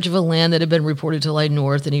went in search of a land that had been reported to lie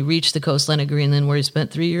north, and he reached the coastline of Greenland, where he spent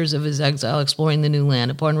 3 years of his exile exploring the new land.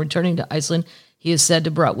 Upon returning to Iceland, he is said to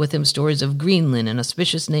have brought with him stories of Greenland, an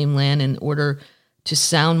auspicious named land, in order to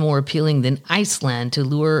sound more appealing than Iceland to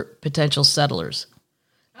lure potential settlers.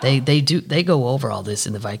 They go over all this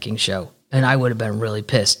in the Viking show, and I would have been really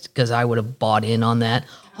pissed because I would have bought in on that.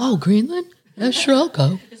 Oh, Greenland? Yeah, sure, I'll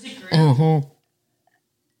go. Is it great?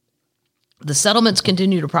 The settlements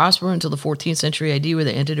continued to prosper until the 14th century AD, where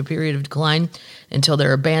they entered a period of decline until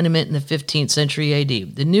their abandonment in the 15th century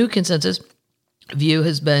AD. The new consensus view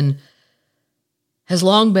has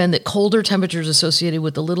long been that colder temperatures associated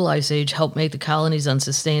with the Little Ice Age helped make the colonies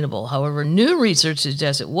unsustainable. However, new research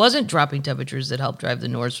suggests it wasn't dropping temperatures that helped drive the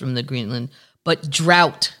Norse from the Greenland, but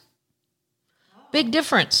drought. Big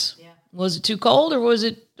difference. Yeah. Was it too cold, or was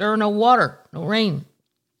there no water, no rain?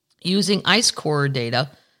 Using ice core data,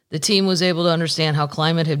 the team was able to understand how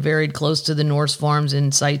climate had varied close to the Norse farms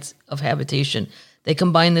and sites of habitation. They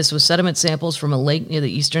combined this with sediment samples from a lake near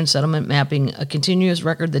the eastern settlement, mapping a continuous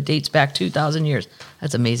record that dates back 2,000 years.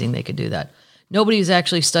 That's amazing they could do that. Nobody's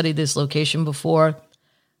actually studied this location before.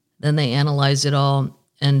 Then they analyzed it all,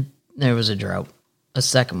 and there was a drought. A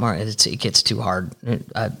second mark, it gets too hard.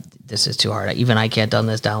 This is too hard. Even I can't dumb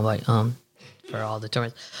this down by for all the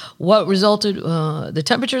terms. What resulted, the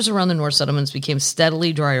temperatures around the North settlements became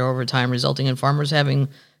steadily drier over time, resulting in farmers having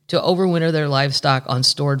to overwinter their livestock on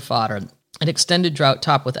stored fodder. An extended drought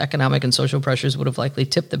topped with economic and social pressures would have likely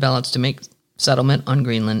tipped the balance to make settlement on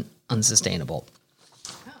Greenland unsustainable.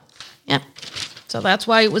 Yeah. So that's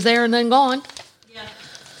why it was there and then gone. Yeah.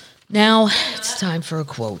 Now it's time for a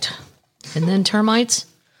quote. And then termites.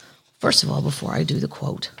 First of all, before I do the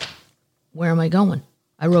quote, where am I going?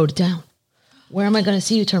 I wrote it down. Where am I going to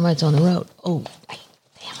see you termites on the road? Oh,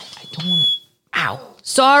 damn it. I don't want it. Ow.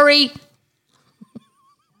 Sorry.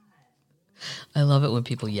 I love it when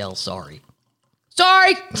people yell sorry.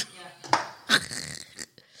 Sorry.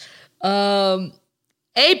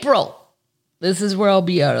 April. This is where I'll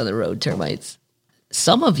be out on the road, termites.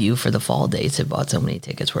 Some of you for the fall dates have bought so many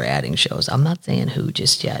tickets. We're adding shows. I'm not saying who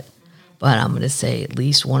just yet, but I'm going to say at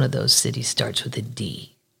least one of those cities starts with a D.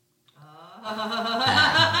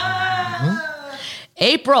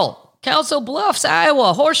 April, Council Bluffs,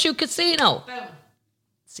 Iowa, Horseshoe Casino. Boom.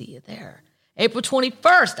 See you there. April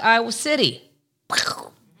 21st, Iowa City.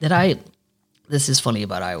 This is funny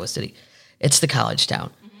about Iowa City. It's the college town.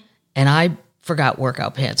 Mm-hmm. And I forgot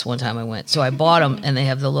workout pants one time I went. So I bought them, and they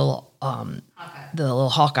have the little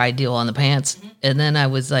Hawkeye deal on the pants. Mm-hmm. And then I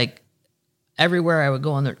was like, everywhere I would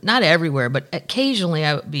go on there, not everywhere, but occasionally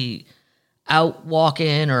I would be out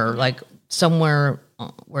walking or like somewhere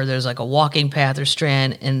where there's like a walking path or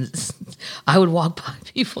strand, and I would walk by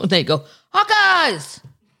people and they go, Hawkeyes!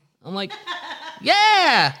 I'm like,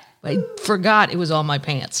 yeah. I forgot it was on my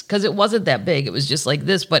pants because it wasn't that big. It was just like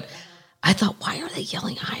this, but I thought, why are they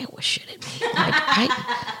yelling Iowa shit at me? Like,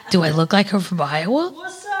 do I look like her from Iowa?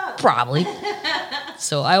 What's up? Probably.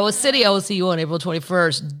 So Iowa City, I will see you on April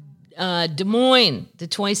 21st. Des Moines, the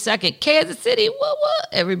 22nd. Kansas City, what?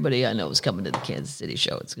 Everybody I know is coming to the Kansas City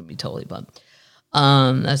show. It's going to be totally fun.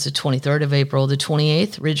 That's the 23rd of April. The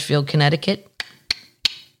 28th, Ridgefield, Connecticut.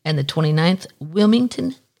 And the 29th,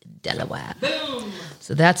 Wilmington, Delaware. Boom.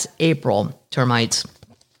 So that's April, termites.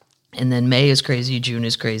 And then May is crazy, June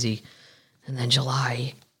is crazy. And then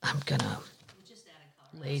July, I'm going to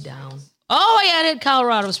lay down. Oh, I added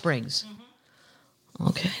Colorado Springs. Mm-hmm.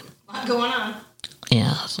 Okay. A lot going on.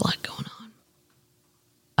 Yeah, there's a lot going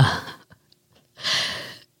on.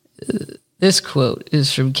 This quote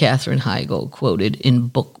is from Katherine Heigl, quoted in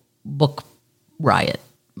Book Riot.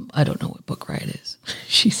 I don't know what Book Riot is.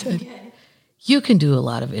 She said, You can do a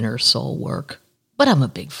lot of inner soul work, but I'm a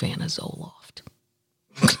big fan of Zoloft.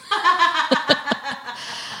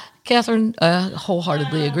 Catherine,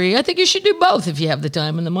 wholeheartedly agree. I think you should do both if you have the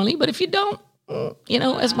time and the money, but if you don't,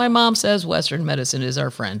 as my mom says, Western medicine is our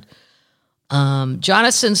friend.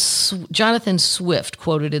 Jonathan Swift,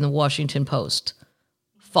 quoted in the Washington Post,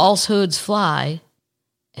 falsehoods fly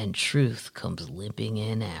and truth comes limping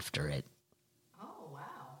in after it. Oh, wow.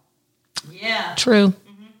 Yeah. True.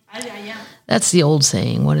 Mm-hmm. Yeah. That's the old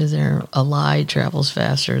saying. What is there? A lie travels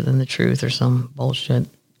faster than the truth or some bullshit. I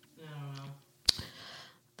don't know.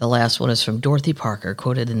 The last one is from Dorothy Parker,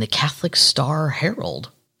 quoted in the Catholic Star Herald.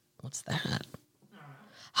 What's that?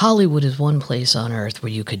 Hollywood is one place on earth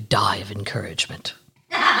where you could die of encouragement.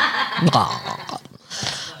 All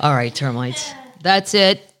right, termites. That's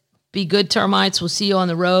it. Be good, termites. We'll see you on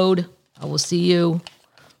the road. I will see you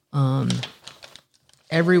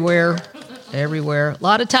everywhere. A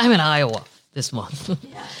lot of time in Iowa this month.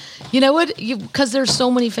 You know what? Because there's so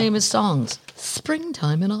many famous songs.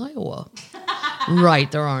 Springtime in Iowa. Right,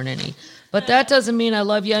 there aren't any. But that doesn't mean I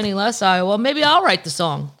love you any less, Iowa. Maybe I'll write the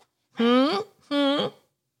song. You should.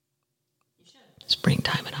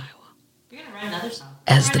 Springtime in Iowa. You're gonna write another song.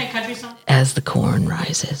 As Write the- a country song. As the corn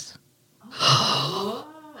rises. All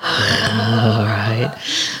right.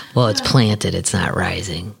 Well, it's planted. It's not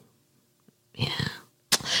rising. Yeah.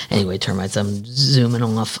 Anyway, termites, I'm zooming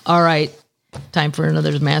off. All right. Time for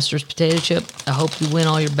another Masters potato chip. I hope you win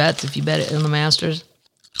all your bets if you bet it in the Masters.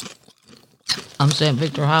 I'm saying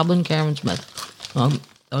Victor Hovland, Cameron Smith.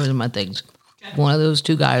 Those are my things. One of those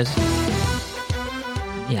two guys.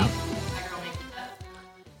 Yeah. Tiger will make the cut.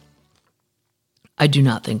 I do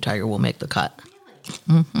not think Tiger will make the cut.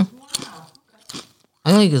 Really? Wow. Okay.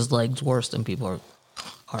 I think his leg's worse than people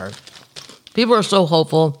are. People are so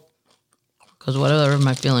hopeful because whatever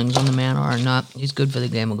my feelings on the man are or not, he's good for the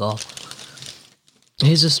game of golf.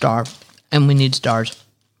 He's a star, and we need stars,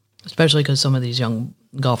 especially because some of these young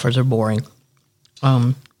golfers are boring.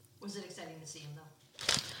 Was it exciting to see him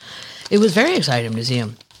though? It was very exciting to see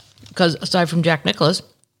him because aside from Jack Nicklaus,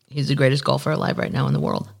 he's the greatest golfer alive right now in the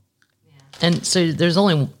world. Yeah. And so there's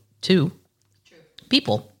only two True.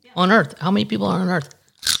 people on Earth. How many people are on Earth?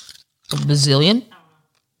 A bazillion?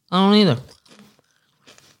 I don't either.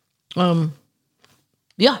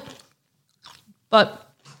 Yeah.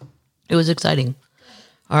 But it was exciting.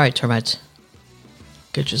 All right, termites.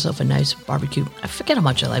 Get yourself a nice barbecue. I forget how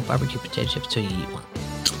much I like barbecue potato chips till you eat one.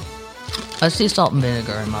 I see salt and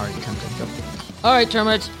vinegar and I'm already tempted. So. All right,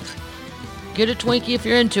 termites. Get a Twinkie if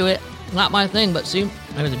you're into it. Not my thing, but see,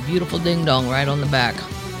 there's a beautiful ding dong right on the back.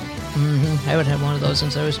 I haven't had one of those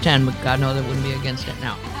since I was 10, but God knows I wouldn't be against it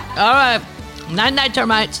now. All right. Night-night,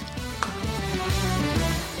 termites.